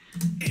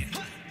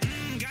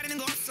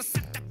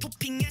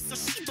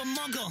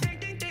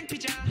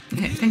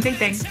 Okay,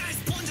 ding.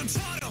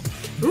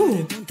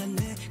 Ooh.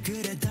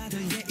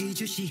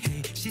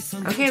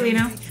 Okay,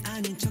 Lino.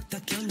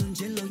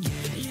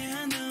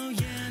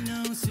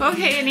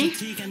 Okay, Annie.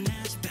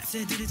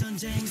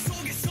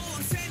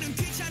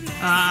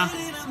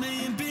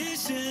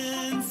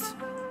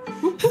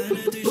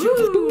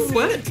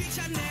 What?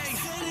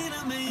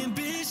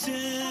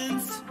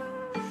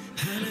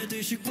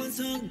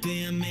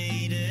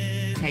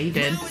 Yeah, you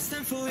did.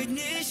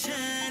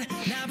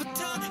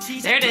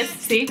 There it is.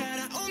 See?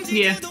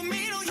 Yeah.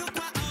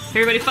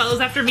 Everybody follows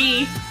after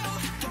me.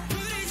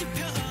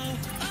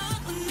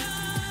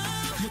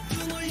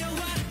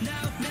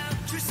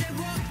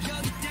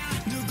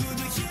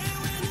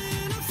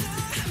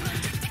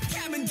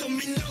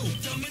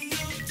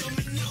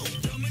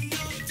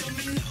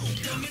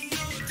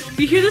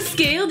 Do you hear the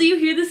scale? Do you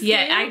hear the scale?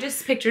 Yeah, I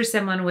just picture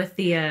someone with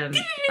the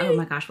oh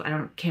my gosh,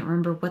 can't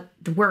remember what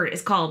the word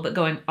is called, but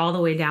going all the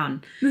way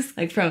down,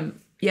 like from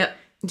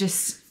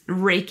just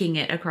raking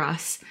it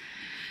across.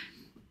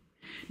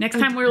 Next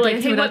time we're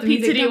like, hey, what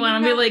pizza do you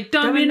want? I'll be like,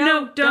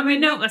 Domino,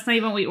 Domino. That's not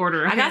even what we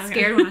order. I got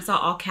scared when I saw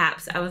all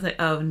caps. I was like,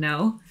 oh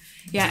no.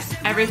 Yeah,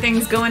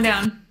 everything's going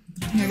down.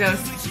 Here goes.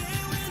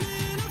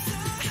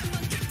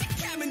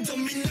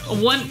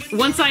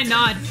 Once I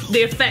nod,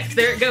 the effect,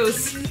 there it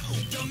goes.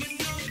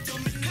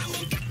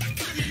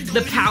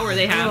 The power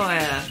they have. Oh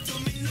yeah.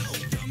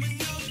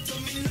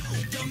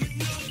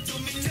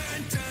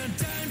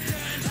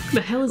 Who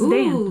the hell is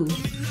Dan? Who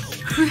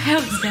the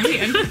hell is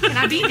Dan? Can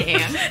I be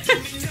Dan?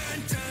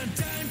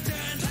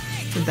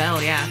 The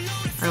bell, yeah.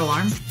 Our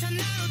alarm.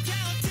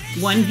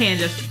 One hand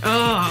just,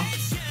 oh.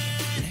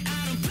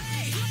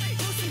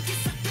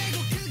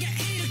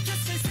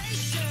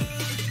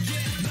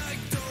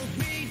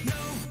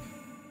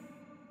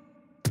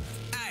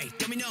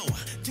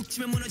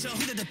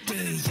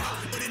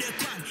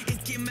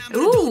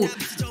 Ooh,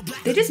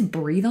 they just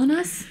breathe on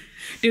us?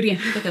 Do it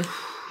again. Like a,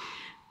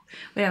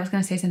 wait, I was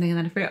going to say something and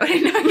then I forgot what I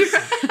know.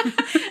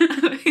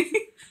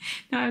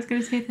 No, I was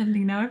going to say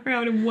something. Now I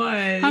forgot what it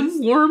was.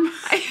 I'm warm.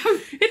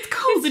 It's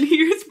cold in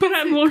here, but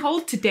I'm warm. It's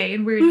cold today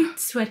and we're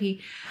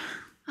sweaty.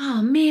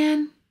 Oh,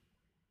 man.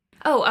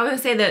 Oh, I was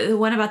going to say the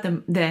one about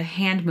the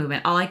hand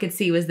movement. All I could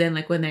see was then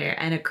like when they're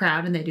in a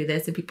crowd and they do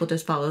this and people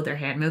just follow their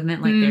hand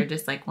movement. Like they're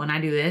just like, when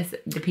I do this,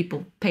 the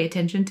people pay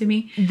attention to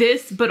me.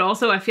 This, but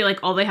also I feel like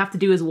all they have to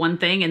do is one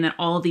thing and then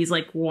all of these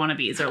like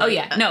wannabes are like. Oh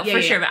yeah, no,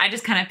 for sure. But I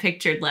just kind of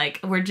pictured like,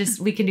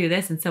 we can do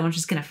this and someone's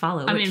just going to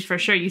follow. I mean, for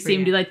sure. You see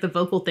them do like the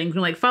vocal things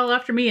and like follow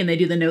after me and they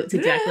do the notes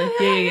exactly.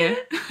 Yeah.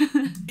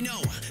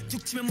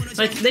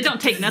 Like they don't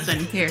take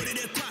nothing. Here.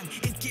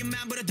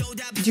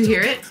 Did you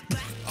hear it?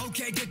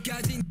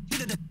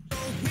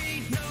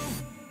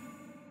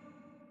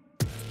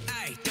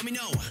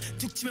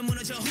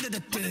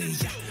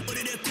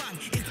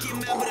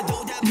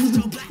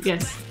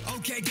 Yes.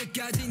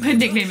 My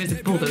nickname is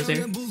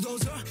Bulldozer.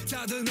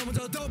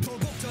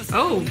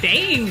 Oh,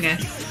 dang.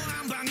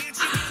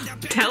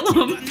 Tell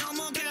them.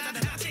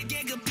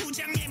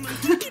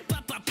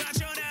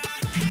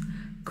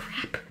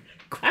 Crap.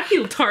 I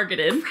feel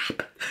targeted.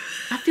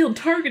 I feel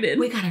targeted.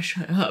 We gotta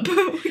shut up.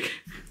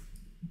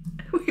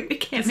 We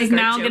can't. This is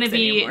now going to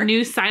be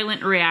new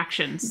silent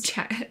reactions.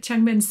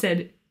 Changmin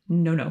said,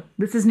 no.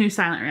 This is new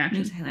silent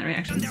reactions. New silent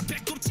reactions.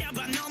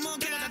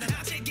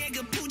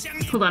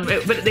 Hold on,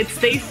 wait, but it's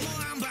they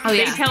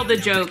tell the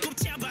joke.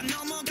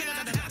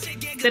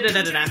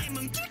 Da-da-da-da-da.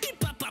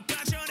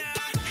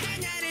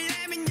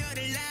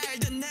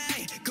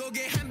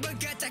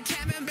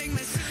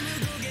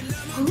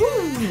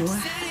 Ooh.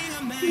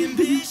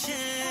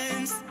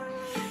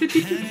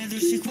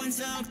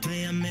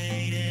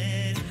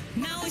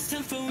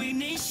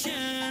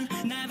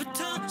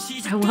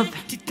 I love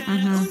that.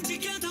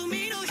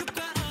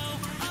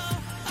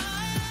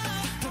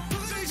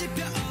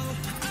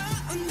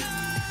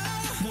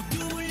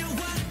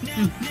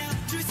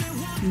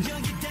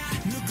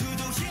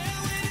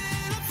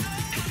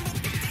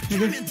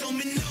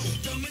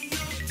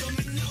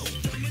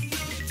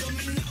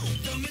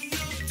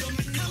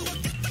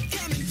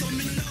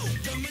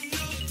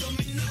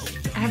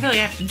 I feel like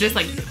I have to just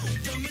like.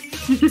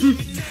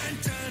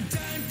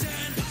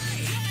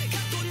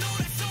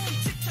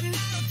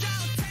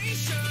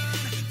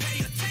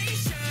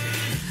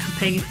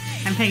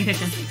 I'm paying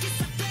attention.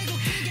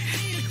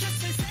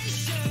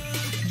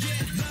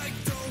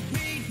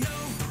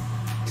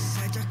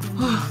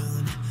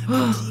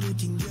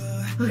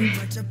 Okay.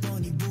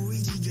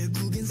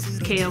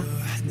 KO.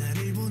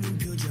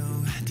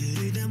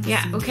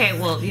 Yeah, okay,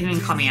 well, you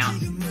didn't call me out.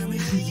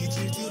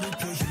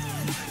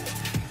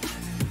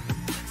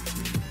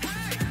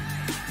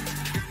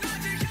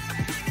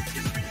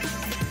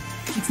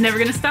 It's never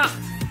gonna stop.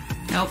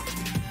 Nope.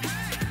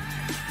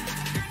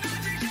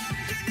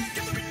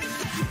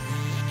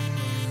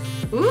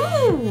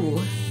 Ooh!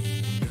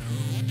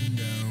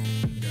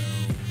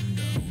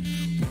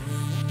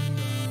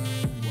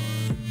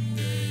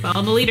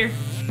 Follow the leader.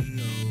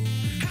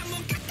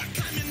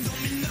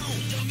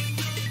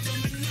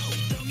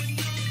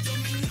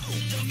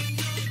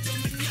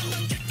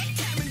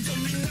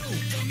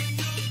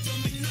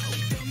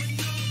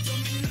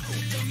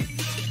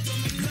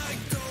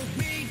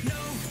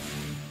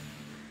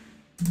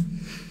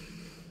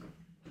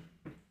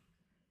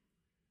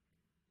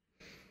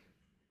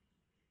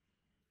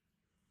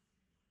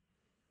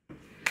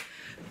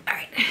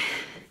 Alright.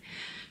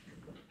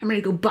 I'm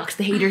ready to go box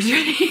the haters.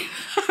 Ready?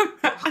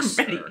 I'm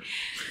ready.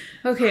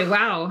 Okay,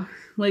 wow.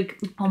 Like,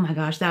 oh my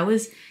gosh, that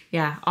was,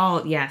 yeah,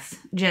 all, yes.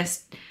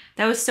 Just,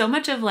 that was so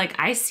much of like,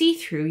 I see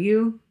through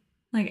you.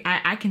 Like,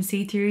 I can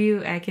see through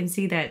you. I can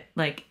see that,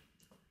 like,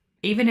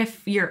 even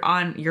if you're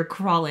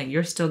crawling,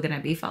 you're still going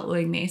to be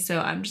following me. So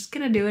I'm just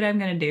going to do what I'm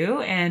going to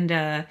do. And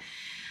I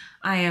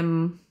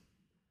am,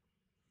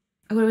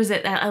 what was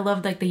it? I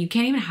love like you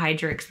can't even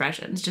hide your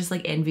expressions, just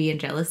like envy and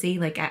jealousy.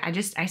 Like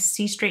I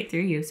see straight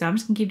through you. So I'm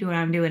just gonna keep doing what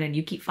I'm doing and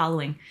you keep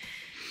following.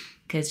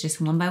 Because just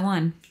one by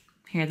one,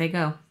 here they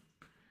go.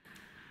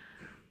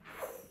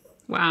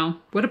 Wow.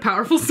 What a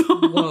powerful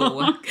song.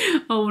 Whoa.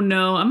 Oh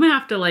no. I'm gonna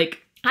have to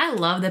like, I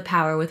love the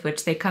power with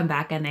which they come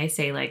back and they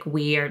say like,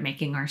 we are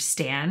making our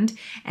stand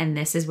and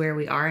this is where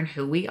we are and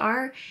who we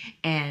are.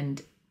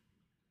 And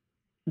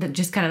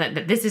just kind of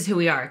that this is who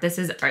we are. This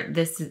is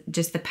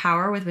just the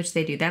power with which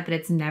they do that, but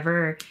it's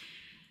never,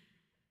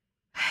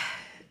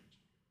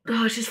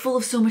 oh, it's just full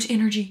of so much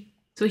energy.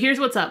 so here's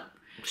what's up.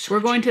 We're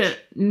going to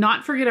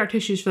not forget our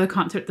tissues for the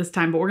concert this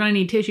time, but we're going to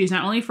need tissues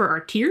not only for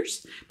our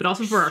tears, but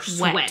also for our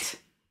sweat.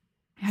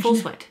 Full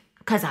sweat.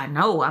 Because I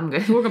know I'm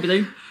good. We're going to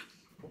be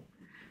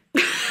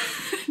like,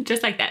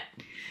 just like that.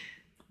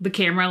 the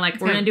camera, like,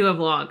 we're going to do a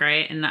vlog,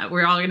 right? And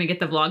we're all going to get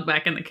the vlog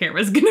back and the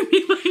camera's going to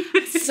be like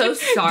this. So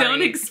sorry.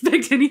 Don't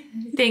expect any.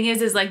 Thing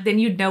is like, then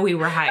you'd know we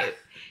were hype.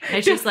 And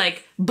it's just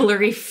like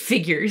blurry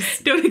figures.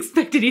 Don't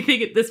expect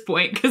anything at this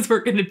point because we're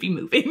going to be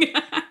moving.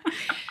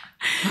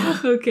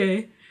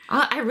 Okay.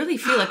 I really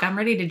feel like I'm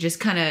ready to just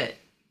kind of,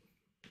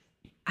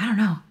 I don't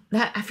know.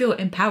 That I feel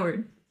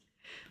empowered.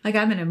 Like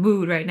I'm in a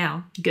mood right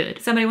now.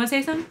 Good. Somebody want to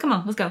say something? Come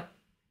on, let's go.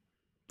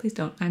 Please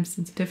don't. I'm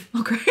sensitive.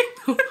 I'll cry.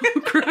 I'll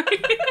cry.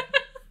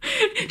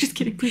 Just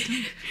kidding. Please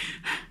don't.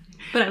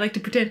 But I like to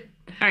pretend.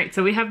 All right.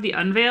 So we have the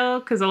Unveil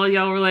because all of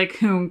y'all were like,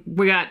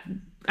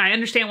 I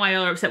understand why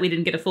y'all are upset we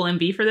didn't get a full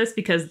MV for this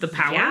because the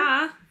power.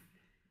 Yeah.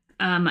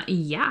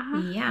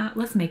 Yeah. Yeah.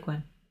 Let's make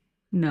one.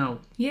 No.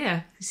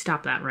 Yeah.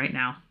 Stop that right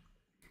now.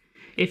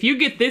 If you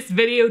get this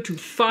video to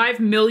 5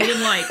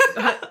 million likes,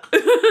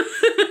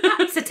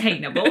 That's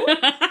attainable.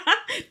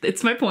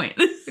 that's my point.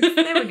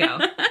 There we go.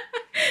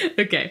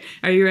 Okay.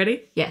 Are you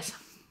ready? Yes.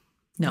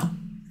 No.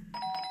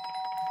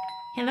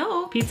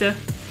 Hello. Pizza.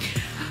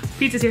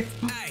 Pizza's here.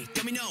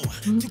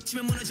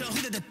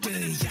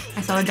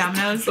 I saw the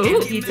Domino's Ooh.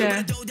 and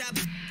pizza.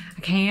 I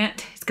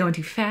can't. It's going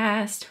too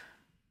fast.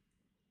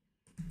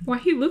 Why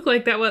he look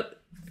like that? What?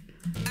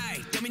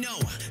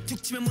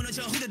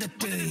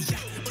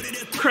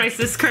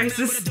 Crisis.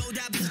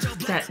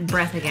 That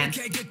breath again.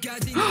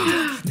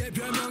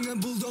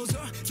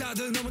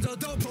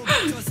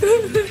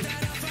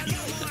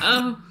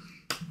 Oh.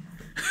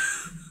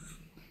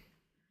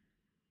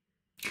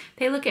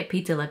 They look at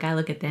pizza like I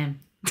look at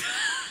them.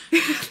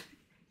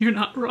 You're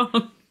not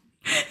wrong.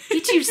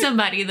 Get you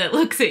somebody that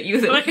looks at you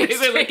the way They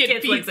look at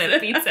Kids looks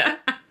at pizza.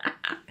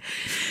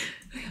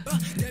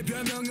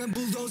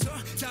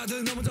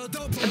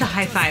 The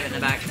high five in the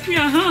back.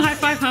 Yeah, high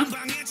five, huh?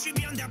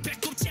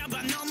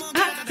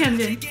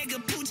 Camden.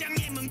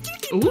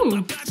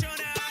 Ooh.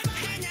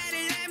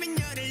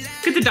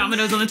 Get the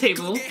dominoes on the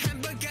table.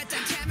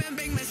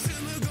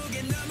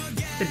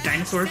 The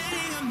dinosaurs.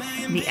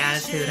 The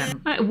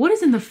attitude. What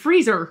is in the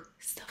freezer?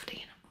 Stuffed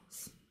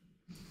animals.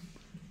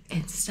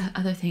 And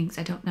other things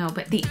I don't know.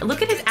 But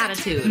look at his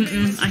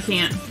attitude. I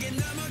can't.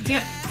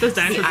 Yep. Those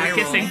dinosaurs eye are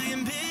roll. kissing.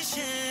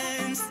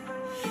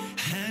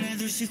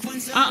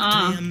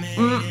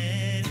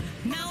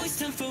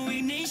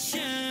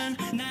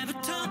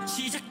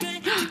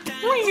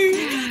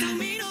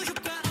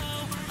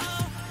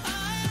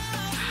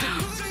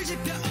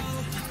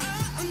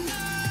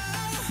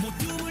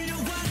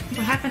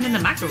 What happened in the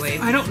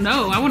microwave? I don't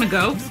know. I want to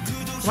go.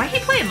 Why he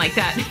playing like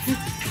that?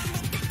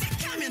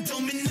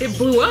 It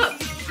blew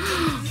up.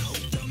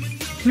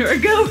 Here I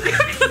go.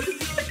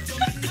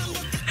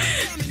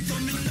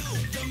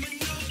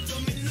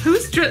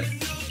 Who's just...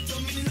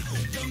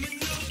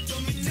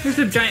 There's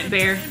a giant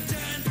bear.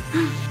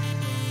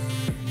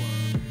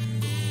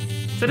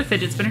 Is that a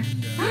fidget spinner?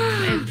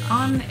 It's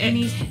on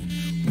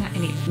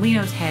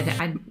Leno's head.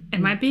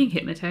 Am I being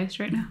hypnotized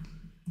right now?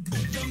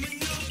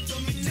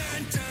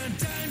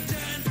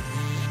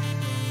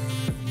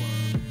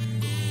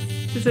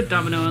 There's a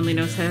domino on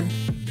Leno's head.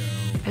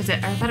 Is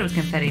it? I thought it was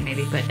confetti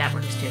maybe, but that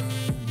works too.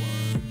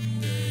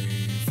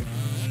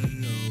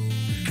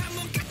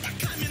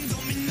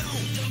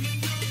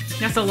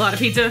 That's a lot of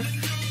pizza.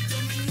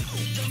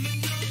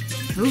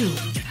 Ooh,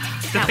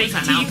 The that fake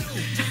was my teeth.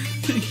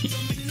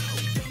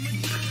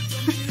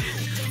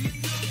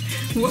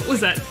 What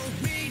was that?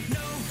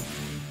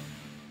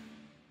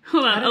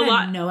 Hold on, How a did I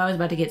lot. know I was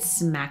about to get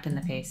smacked in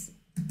the face?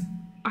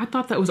 I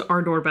thought that was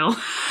our doorbell.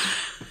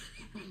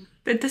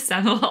 That does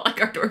sound a lot like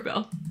our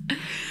doorbell.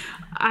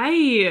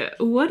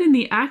 What in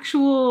the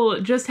actual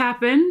just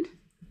happened?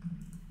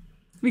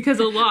 Because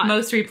a lot.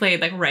 Most replayed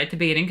like right at the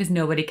beginning because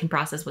nobody can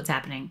process what's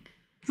happening.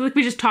 So like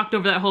we just talked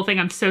over that whole thing.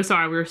 I'm so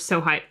sorry. We were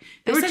so hyped.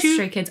 There It were says two.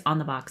 Stray Kids on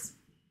the box.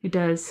 It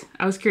does.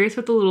 I was curious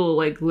what the little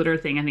like glitter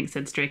thing I think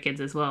said Stray Kids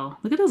as well.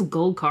 Look at those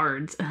gold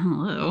cards.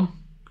 Hello.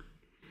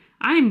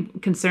 I'm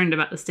concerned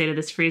about the state of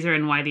this freezer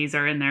and why these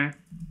are in there.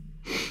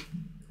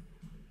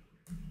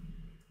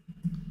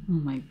 Oh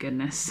my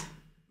goodness.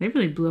 They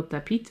really blew up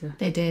that pizza.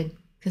 They did.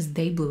 Because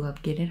they blew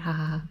up. Get it? Ha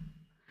ha ha.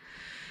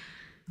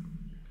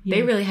 Yeah.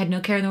 They really had no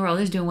care in the world.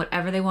 They're just doing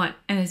whatever they want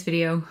in this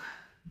video.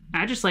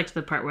 I just liked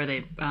the part where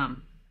they,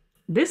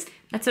 this.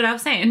 That's what I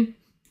was saying.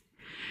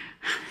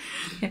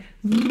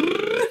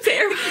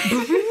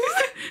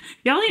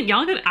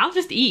 Y'all good? I'll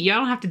just eat. Y'all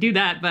don't have to do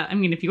that, but I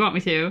mean, if you want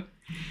me to.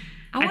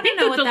 I think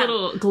know that the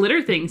little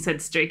glitter thing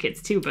said Stray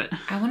Kids too, but.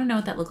 I want to know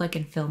what that looked like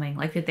in filming.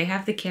 Like, did they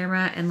have the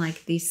camera and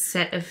like these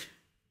set of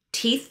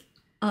teeth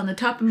on the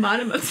top and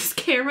bottom of this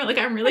camera? Like,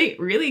 I'm really,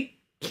 really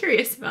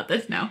curious about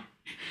this now.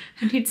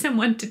 I need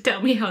someone to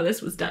tell me how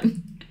this was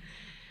done.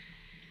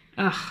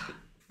 Ugh.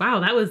 Wow,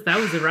 that was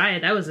a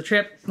riot. That was a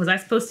trip. Was I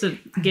supposed to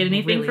get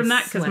anything really from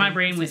that? Because my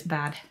brain was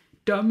bad.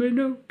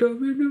 Domino,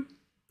 domino.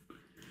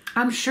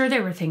 I'm sure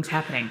there were things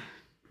happening.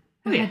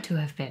 Oh, yeah. Had to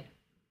have been.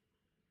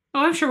 Oh,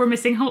 I'm sure we're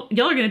missing. Y'all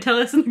are gonna tell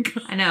us in the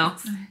comments. I know.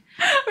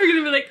 We're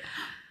gonna be like,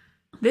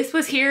 this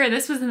was here and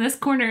this was in this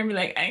corner, and be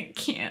like, I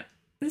can't.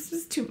 This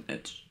is too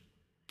much.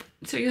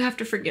 So you have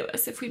to forgive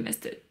us if we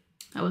missed it.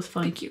 that was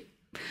fun. Thank you.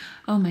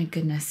 Oh my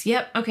goodness.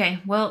 Yep. Okay.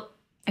 Well,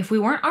 if we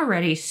weren't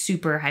already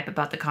super hype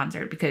about the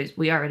concert, because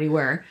we already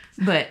were,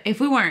 but if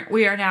we weren't,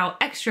 we are now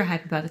extra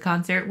hype about the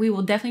concert. We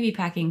will definitely be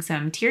packing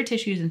some tear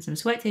tissues and some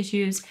sweat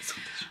tissues.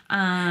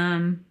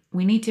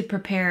 We need to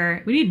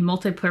prepare. We need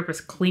multi-purpose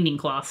cleaning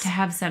cloths. To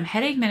have some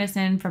headache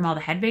medicine from all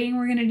the headbanging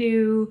we're gonna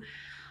do.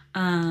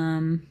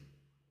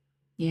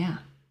 Yeah.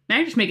 Now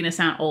you're just making it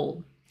sound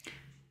old.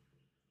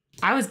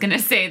 I was gonna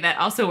say that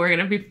also we're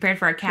gonna be prepared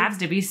for our calves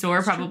to be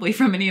sore, probably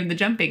from any of the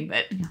jumping,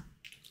 but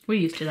We're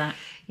used to that.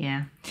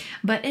 yeah.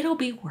 But it'll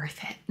be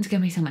worth it. It's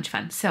gonna be so much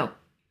fun. So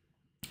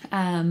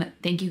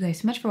thank you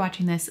guys so much for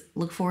watching this.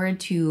 Look forward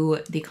to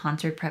the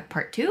concert prep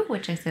part 2,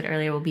 which I said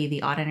earlier will be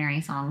the ordinary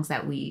songs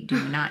that we do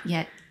not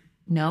yet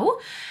know.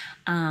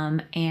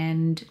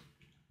 And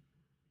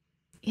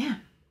yeah.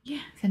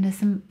 Send us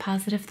some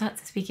positive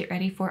thoughts as we get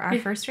ready for our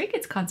first Stray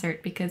Kids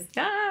concert, because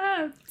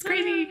it's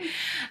crazy.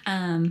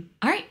 All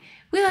right.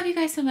 We love you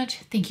guys so much.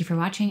 Thank you for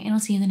watching, and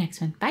we'll see you in the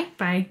next one. Bye.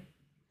 Bye.